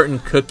these certain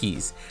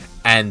cookies,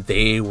 and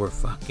they were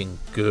fucking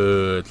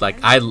good. Like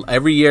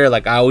every year,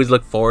 like I always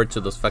look forward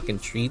to those fucking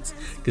treats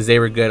because they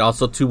were good.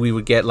 Also, too, we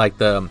would get like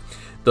the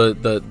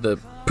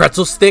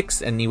pretzel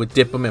sticks, and he would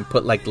dip them and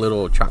put like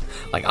little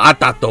like I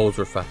thought those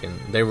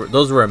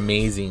were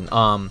amazing.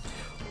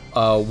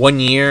 1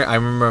 year, I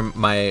remember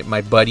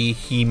my buddy,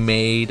 he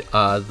made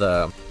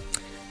the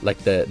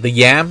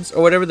yams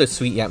or whatever, the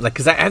sweet yams, like,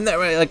 because I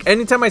never, like,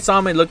 anytime I saw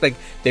them, it looked like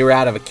they were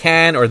out of a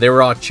can or they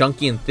were all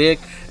chunky and thick.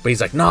 But he's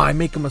like, no, I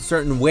make them a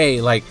certain way,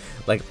 like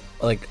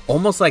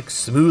almost like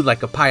smooth,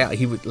 like a pie.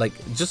 He would like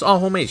just all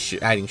homemade,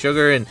 adding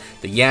sugar and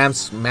the yams,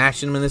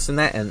 smashing them and this and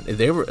that, and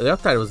they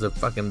thought it was the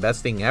fucking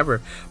best thing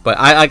ever. But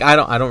I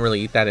don't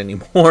really eat that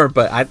anymore.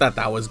 But I thought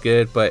that was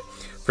good. But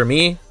for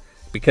me,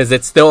 because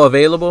it's still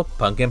available,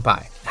 pumpkin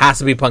pie has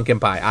to be pumpkin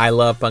pie. I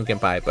love pumpkin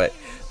pie, but.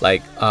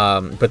 Like,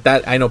 but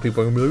that, I know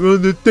people are gonna be like, oh,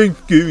 the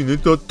Thanksgiving,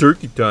 it's not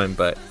turkey time.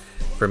 But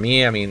for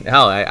me, I mean,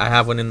 hell, I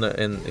have one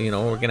you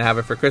know, we're gonna have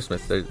it for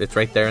Christmas. It's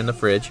right there in the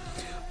fridge.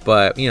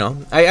 But, you know,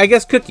 I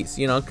guess cookies,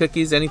 you know,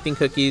 anything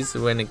cookies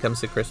when it comes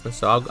to Christmas.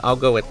 So I'll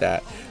go with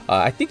that.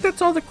 I think that's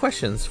all the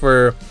questions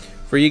for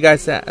you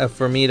guys,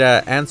 for me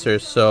to answer.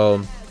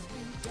 So,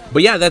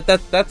 but yeah,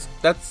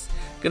 that's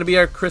gonna be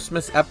our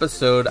Christmas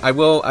episode. I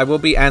will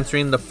be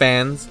answering the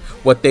fans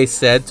what they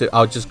said.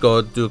 I'll just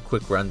go do a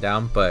quick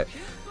rundown, but.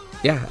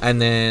 Yeah,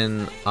 and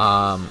then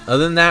other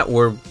than that,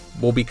 we'll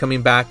be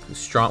coming back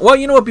strong. Well,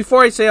 you know what?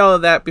 Before I say all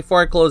of that,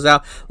 before I close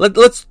out,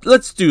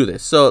 let's do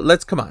this. So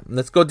let's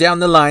go down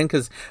the line,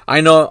 because I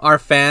know our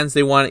fans,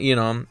 they want, you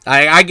know,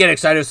 I get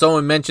excited if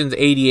someone mentions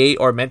 88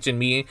 or mention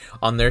me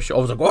on their show. I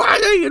was like,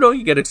 oh, you know,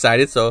 you get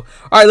excited. So all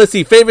right, let's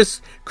see, favorite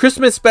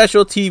Christmas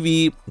special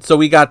TV. So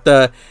we got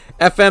the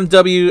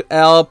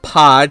FMWL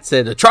Pod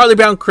said the Charlie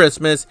Brown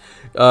Christmas.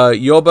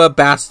 Yoba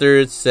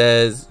Bastard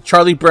says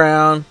Charlie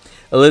Brown.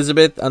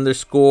 Elizabeth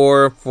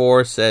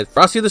 _4 said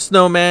Frosty the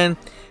Snowman.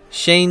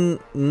 Shane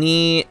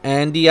Nee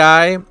Andy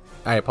I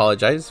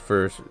apologize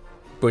for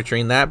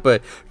butchering that,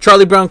 but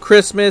Charlie Brown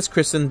Christmas.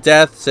 Kristen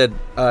Death said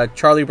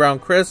Charlie Brown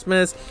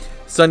Christmas.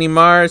 Sunny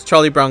Mars,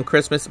 Charlie Brown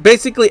Christmas.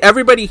 Basically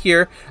everybody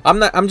here,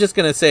 I'm just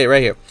gonna say it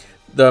right here.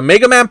 The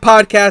Mega Man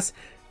Podcast,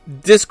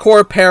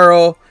 Discord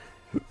Apparel,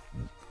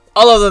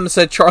 all of them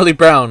said Charlie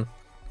Brown.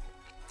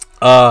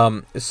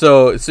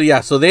 So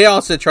they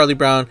all said Charlie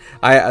Brown.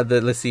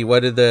 Let's see, what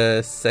did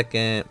the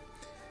second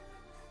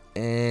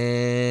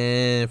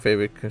and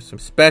favorite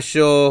Christmas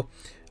special?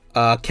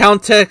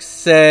 Countess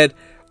said,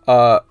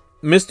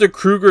 Mr.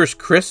 Kruger's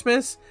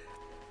Christmas.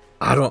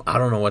 I don't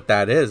know what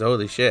that is.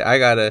 Holy shit. I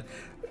gotta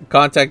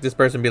contact this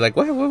person and be like,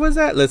 what was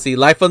that? Let's see.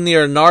 Life of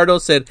Leonardo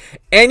said,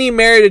 any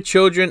Married to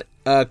Children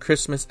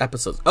Christmas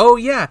episodes. Oh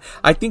yeah,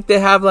 I think they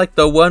have like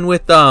the one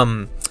with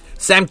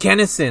Sam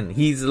Kinison.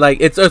 He's like,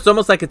 it's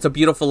almost like It's a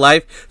Beautiful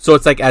Life. So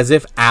it's like as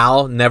if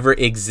Al never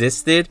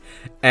existed,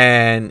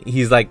 and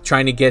he's like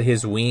trying to get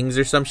his wings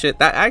or some shit.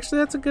 That's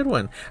a good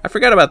one. I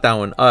forgot about that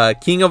one.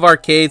 King of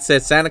Arcade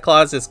says Santa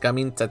Claus is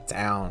coming to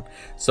town.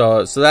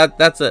 So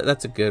that's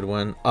a good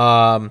one.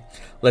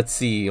 Let's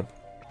see.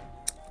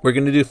 We're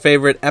gonna do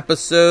favorite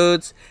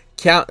episodes.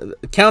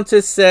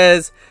 Countess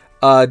says,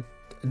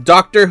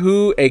 Doctor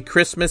Who: A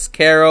Christmas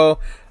Carol.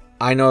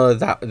 I know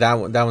that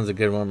one's a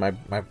good one. My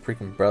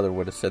freaking brother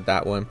would have said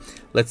that one.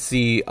 Let's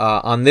see.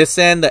 On this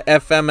end, the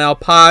FML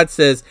pod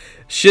says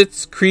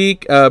Schitt's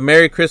Creek,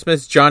 Merry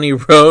Christmas, Johnny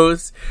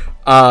Rose.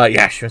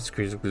 Yeah, Schitt's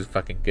Creek was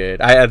fucking good.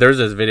 There's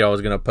this video I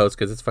was gonna post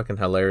because it's fucking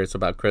hilarious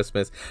about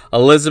Christmas.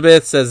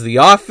 Elizabeth says The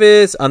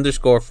Office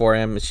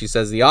 _4M. She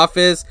says The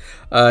Office.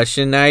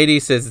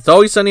 Shinaidi says It's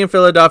Always Sunny in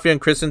Philadelphia, and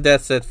Kristen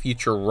Death said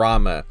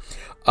Futurama.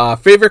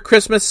 Favorite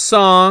Christmas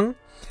song.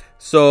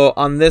 So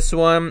on this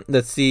one,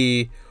 let's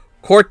see.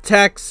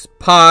 Cortex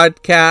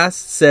Podcast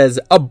says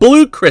A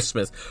Blue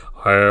Christmas.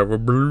 Have a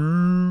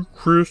blue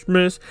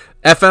Christmas.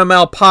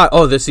 FML Pod.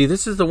 Oh, this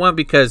is the one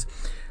because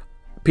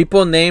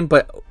people name,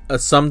 but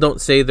some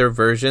don't say their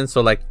version. So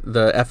like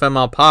the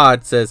FML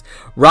Pod says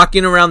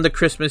Rocking Around the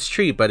Christmas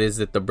Tree, but is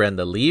it the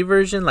Brenda Lee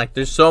version? Like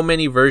there's so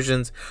many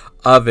versions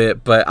of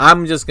it, but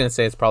I'm just gonna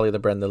say it's probably the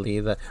Brenda Lee,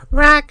 the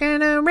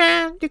Rocking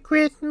Around the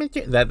Christmas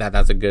Tree.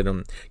 That's a good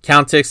one.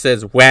 Countix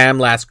says Wham!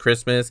 Last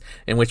Christmas,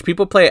 in which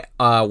people play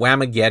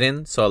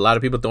Whamageddon, so a lot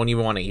of people don't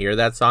even want to hear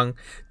that song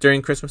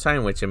during Christmas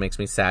time, which it makes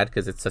me sad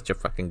because it's such a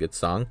fucking good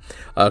song.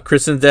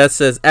 Kristen Death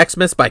says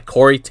Xmas by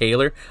Corey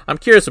Taylor. I'm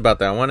curious about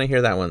that. I want to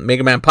hear that one.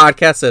 Mega Man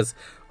Podcast says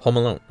Home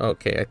Alone.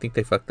 Okay, I think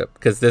they fucked up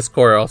because this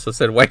core also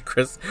said White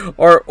Christmas,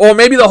 or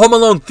maybe the Home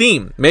Alone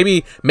theme.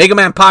 Maybe Mega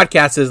Man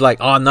Podcast is like,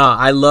 oh no,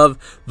 I love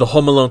the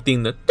Home Alone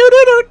theme. The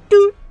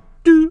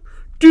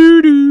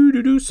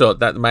do. So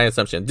that's my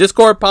assumption.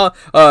 Discord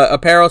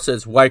Apparel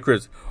says White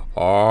Christmas.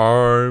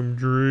 I'm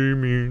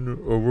dreaming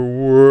of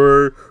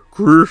a white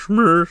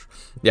Christmas.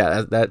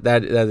 Yeah,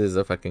 that is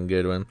a fucking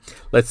good one.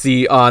 Let's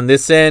see on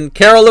this end.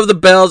 Carol of the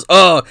Bells.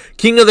 Oh,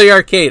 King of the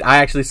Arcade. I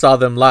actually saw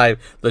them live.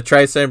 The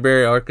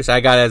Tri-Siberian Orchestra. I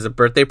got it as a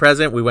birthday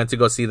present. We went to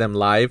go see them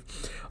live.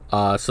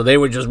 So they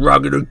were just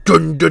rocking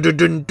dun dun dun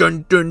dun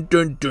dun dun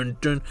dun dun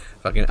dun.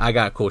 Fucking, I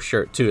got a cool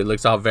shirt too. It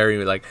looks all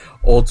very like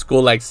old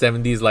school, like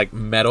 70s, like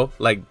metal,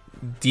 like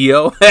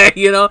Dio.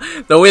 You know,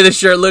 the way the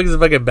shirt looks is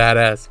fucking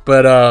badass.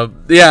 But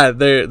yeah,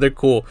 they're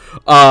cool.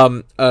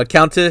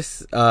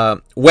 Countess,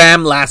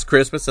 Wham! Last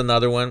Christmas,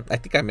 another one. I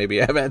think I maybe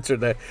have answered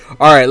that.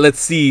 All right, let's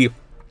see.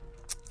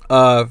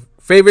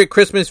 Favorite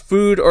Christmas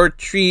food or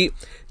treat.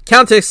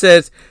 Countess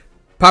says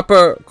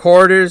Papa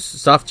Quarters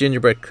soft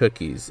gingerbread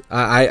cookies.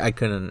 I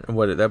couldn't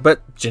what that,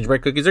 but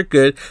gingerbread cookies are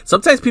good.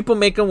 Sometimes people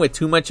make them with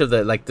too much of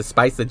the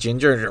spice, the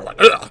ginger, and you're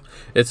like, ugh,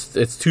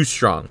 it's too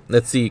strong.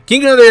 Let's see.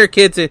 King of the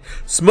Arcade said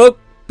smoked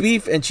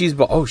beef and cheese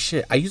ball. Oh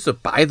shit, I used to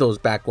buy those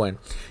back when,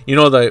 you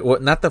know,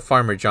 not the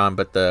Farmer John,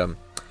 but the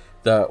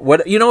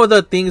what, you know,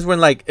 the things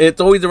when like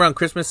it's always around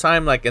Christmas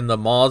time, like in the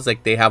malls,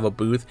 like they have a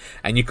booth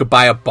and you could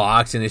buy a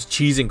box and it's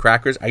cheese and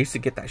crackers. I used to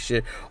get that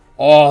shit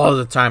all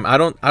the time. I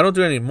don't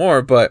do it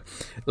anymore, but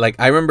like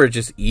I remember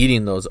just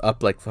eating those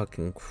up like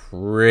fucking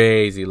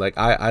crazy. Like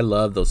I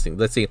love those things.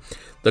 Let's see,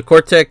 the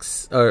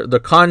Cortex or the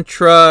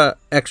Contra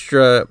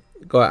Extra.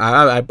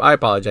 I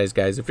apologize,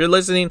 guys, if you're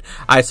listening.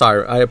 I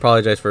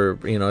apologize for,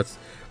 you know, it's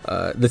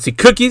let's see,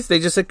 cookies. They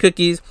just said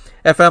cookies.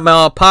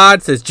 FML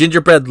Pod says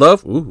gingerbread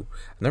loaf. Ooh,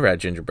 I've never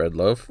had gingerbread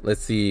loaf.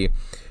 Let's see,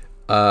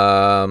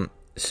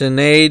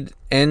 Sinead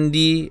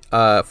Andy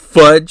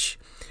fudge.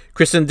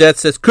 Kristen Death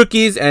says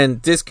cookies,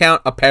 and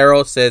Discount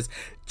Apparel says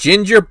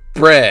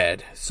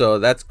gingerbread. So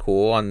that's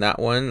cool on that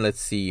one. Let's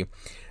see.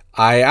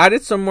 I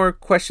added some more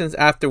questions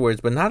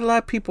afterwards, but not a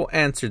lot of people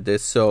answered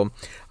this, so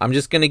I'm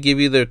just going to give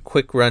you the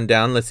quick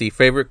rundown. Let's see.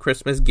 Favorite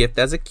Christmas gift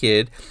as a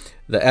kid.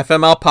 The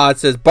FML Pod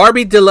says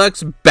Barbie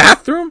Deluxe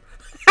bathroom.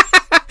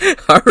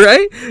 All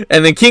right.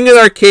 And then King of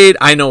the Arcade,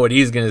 I know what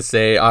he's going to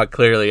say.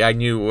 Clearly, I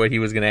knew what he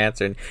was going to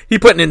answer. And he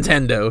put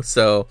Nintendo,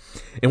 so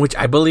in which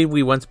I believe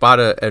we once bought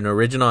an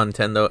original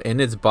Nintendo in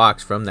its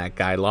box from that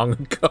guy long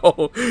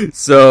ago.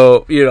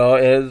 So, you know,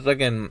 it's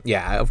fucking,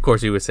 yeah, of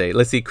course he would say.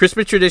 Let's see,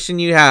 Christmas tradition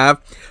you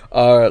have.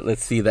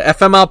 Let's see, the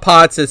FML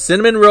Pod says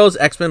Cinnamon Rolls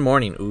X-Men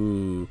Morning.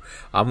 Ooh,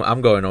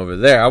 I'm going over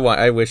there.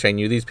 I wish I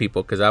knew these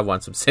people because I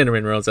want some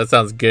cinnamon rolls. That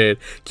sounds good.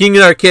 King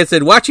of the Arcade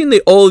said watching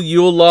the old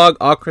Yule log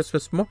all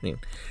Christmas morning.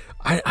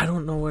 I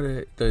don't know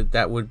what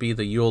that would be,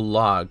 the Yule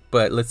log,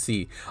 but let's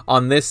see.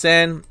 On this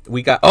end,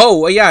 we got,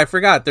 oh yeah, I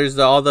forgot. There's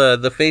all the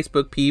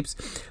Facebook peeps.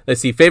 Let's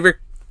see. Favorite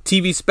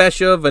TV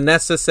special.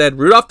 Vanessa said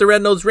Rudolph the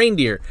Red-Nosed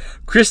Reindeer.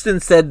 Kristen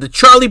said the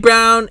Charlie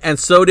Brown, and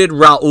so did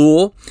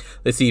Raul.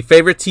 Let's see.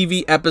 Favorite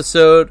TV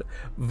episode.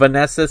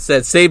 Vanessa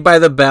said Saved by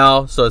the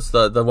Bell. So it's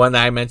the one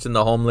that I mentioned,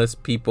 the homeless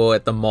people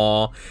at the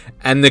mall.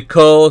 And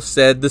Nicole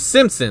said The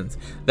Simpsons.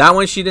 That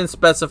one she didn't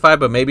specify,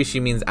 but maybe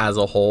she means as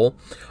a whole.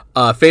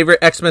 Favorite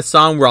Xmas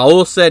song,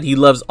 Raul said he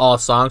loves all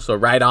songs, so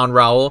right on,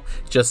 Raul,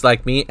 just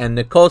like me. And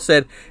Nicole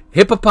said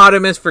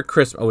hippopotamus for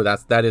Christmas. Oh,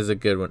 that is a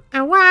good one.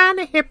 I want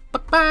a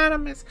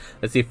hippopotamus.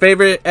 Let's see,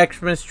 favorite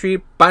Xmas tree,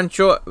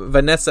 Pancho,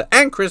 Vanessa,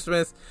 and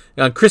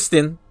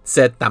Kristen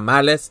said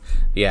tamales.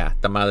 Yeah,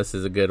 tamales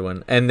is a good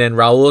one. And then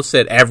Raul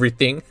said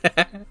everything.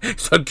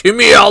 So give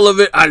me all of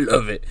it. I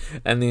love it.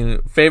 And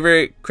then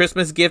favorite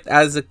Christmas gift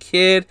as a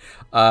kid,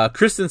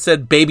 Kristen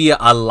said Baby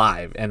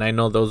Alive. And I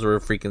know those were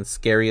freaking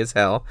scary as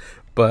hell.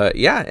 But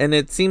yeah, and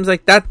it seems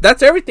like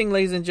that's everything,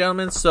 ladies and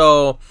gentlemen.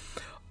 So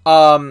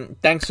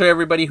thanks for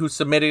everybody who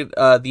submitted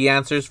the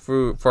answers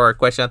for our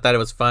question. I thought it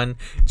was fun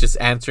just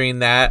answering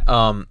that.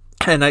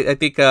 And I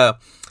think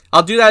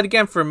I'll do that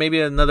again for maybe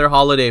another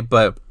holiday.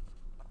 But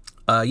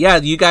yeah,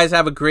 you guys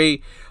have a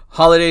great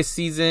holiday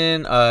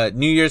season.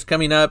 New Year's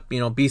coming up,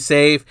 be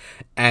safe.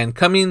 And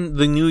coming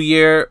the new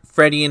year,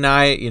 Freddie and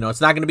I,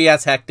 it's not going to be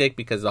as hectic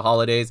because the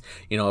holidays,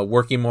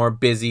 working more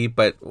busy.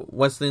 But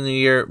once the new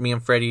year, me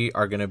and Freddie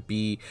are going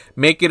to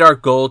make it our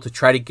goal to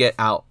try to get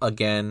out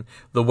again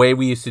the way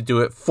we used to do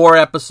it. 4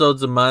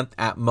 episodes a month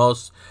at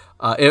most.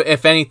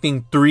 If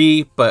anything,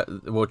 3,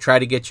 but we'll try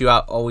to get you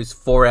out always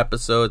 4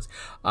 episodes.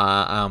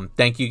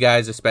 Thank you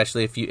guys,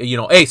 especially if hey,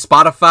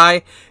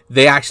 Spotify,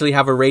 they actually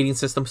have a rating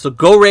system. So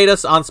go rate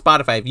us on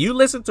Spotify. If you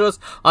listen to us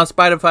on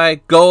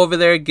Spotify, go over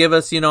there, give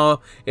us, a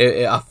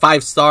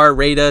 5-star,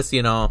 rate us,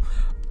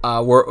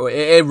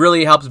 it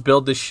really helps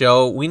build the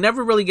show. We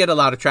never really get a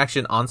lot of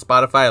traction on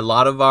Spotify. A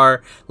lot of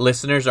our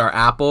listeners are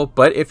Apple,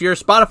 but if you're a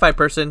Spotify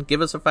person,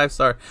 give us a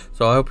 5-star.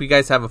 So I hope you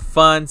guys have a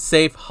fun,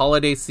 safe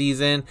holiday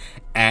season,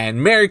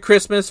 and Merry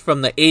Christmas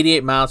from the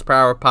 88 Miles Per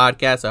Hour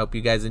podcast. I hope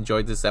you guys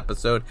enjoyed this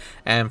episode.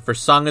 And for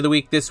Song of the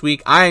Week this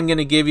week, I am going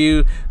to give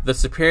you the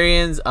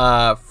Superiors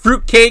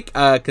Fruitcake,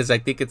 because I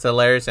think it's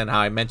hilarious, and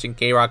how I mentioned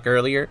K-Rock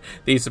earlier.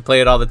 They used to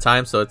play it all the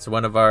time, so it's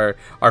one of our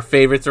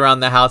favorites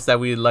around the house that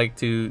we like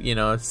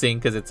to, sing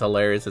because it's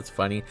hilarious, it's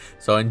funny.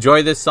 So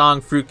enjoy this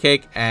song,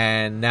 Fruitcake,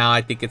 and now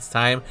I think it's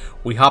time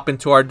we hop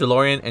into our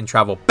DeLorean and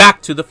travel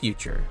back to the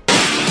future.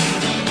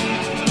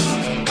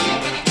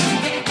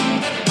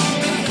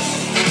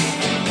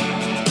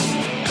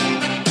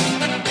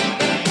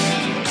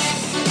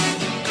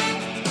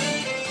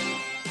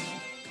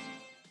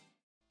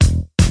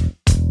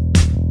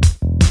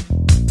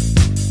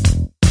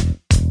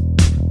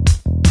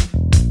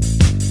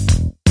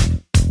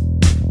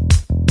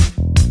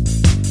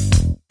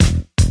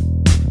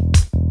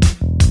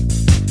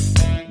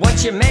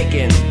 What you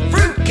making?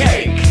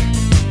 Fruitcake.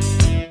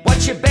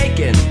 What you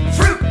baking?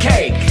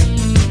 Fruitcake.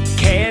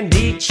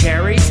 Candy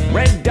cherries,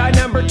 red dye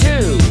number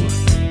 2.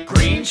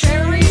 Green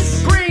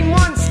cherries? Green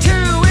ones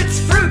too.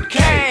 It's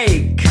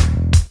fruitcake.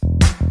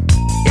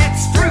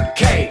 It's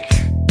fruitcake.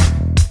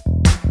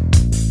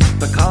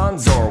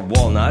 Pecans or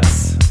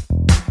walnuts.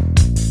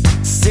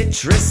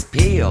 Citrus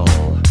peel.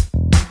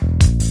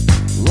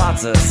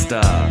 Lots of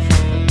stuff.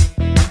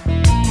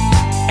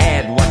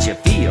 Add what you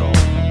feel.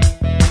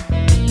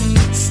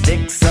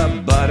 Sticks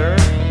of butter,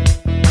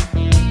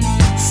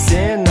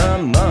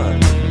 cinnamon,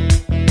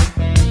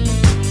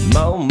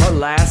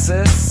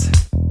 molasses,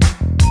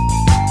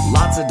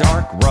 lots of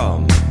dark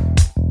rum,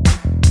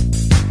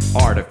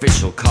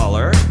 artificial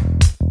color,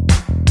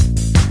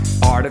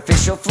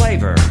 artificial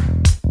flavor.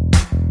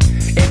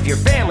 If your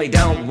family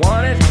don't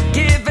want it,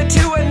 give it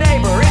to a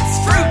neighbor. It's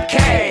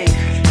fruitcake.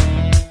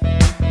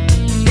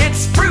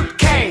 It's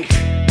fruitcake.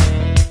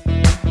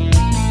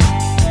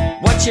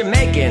 What you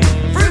making?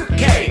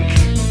 Fruitcake.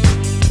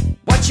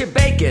 What you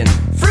baking?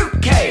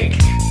 Fruitcake.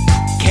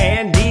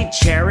 Candy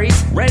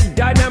cherries, red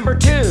dye number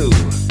 2.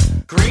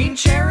 Green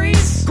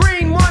cherries?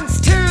 Green ones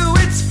too.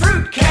 It's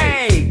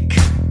fruitcake.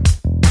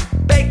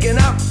 Baking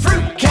up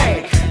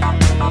fruitcake.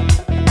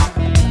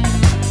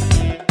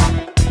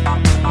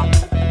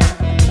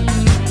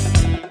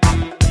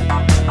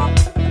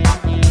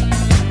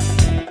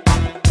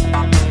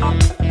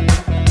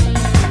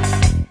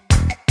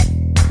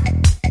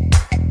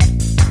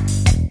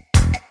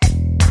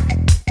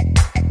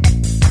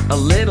 A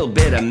little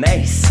bit of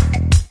mace.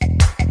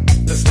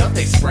 The stuff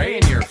they spray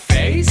in your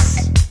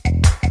face?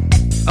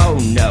 Oh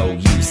no,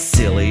 you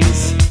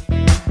sillies.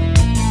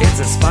 It's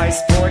a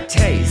spice for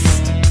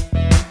taste.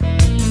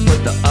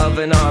 Put the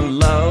oven on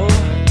low.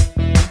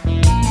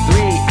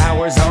 3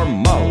 hours or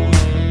more.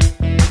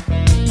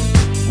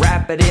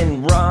 Wrap it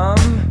in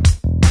rum.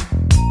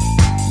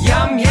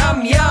 Yum,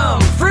 yum,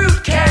 yum.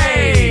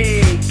 Fruitcake!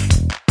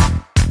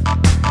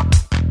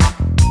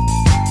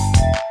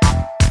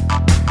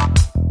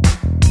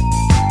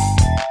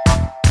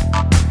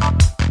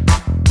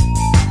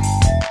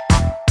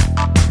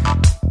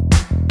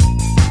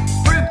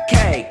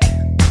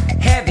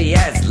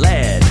 As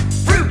lead.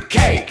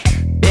 Fruitcake.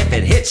 If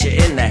it hits you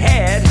in the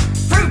head,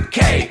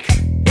 fruitcake.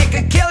 It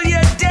could kill you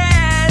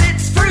dead.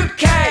 It's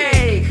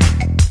fruitcake.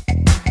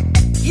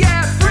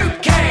 Yeah, fruitcake.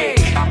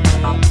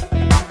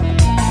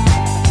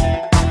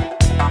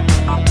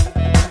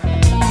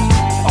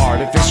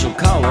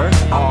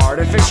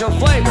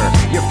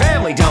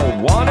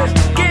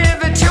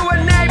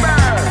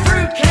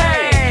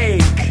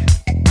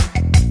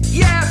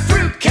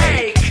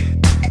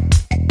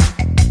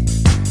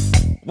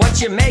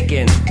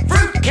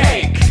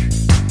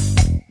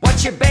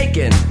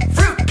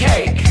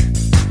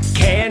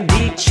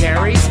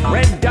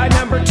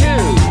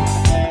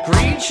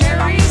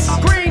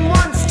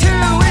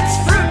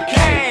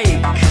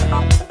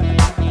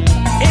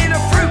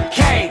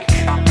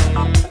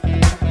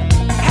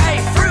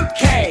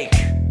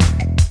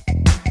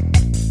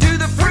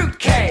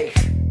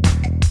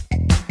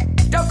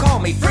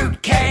 call me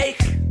fruitcake.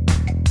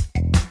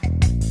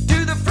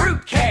 Do the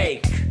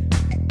fruitcake.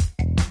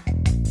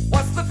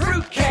 What's the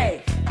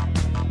fruitcake?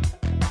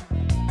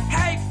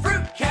 Hey,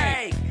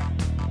 fruitcake.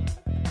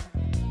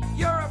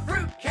 You're a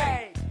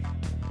fruitcake.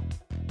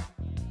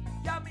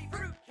 Yummy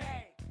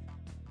fruitcake.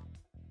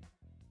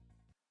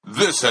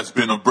 This has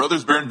been a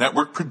Brothers Bear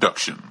Network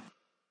production.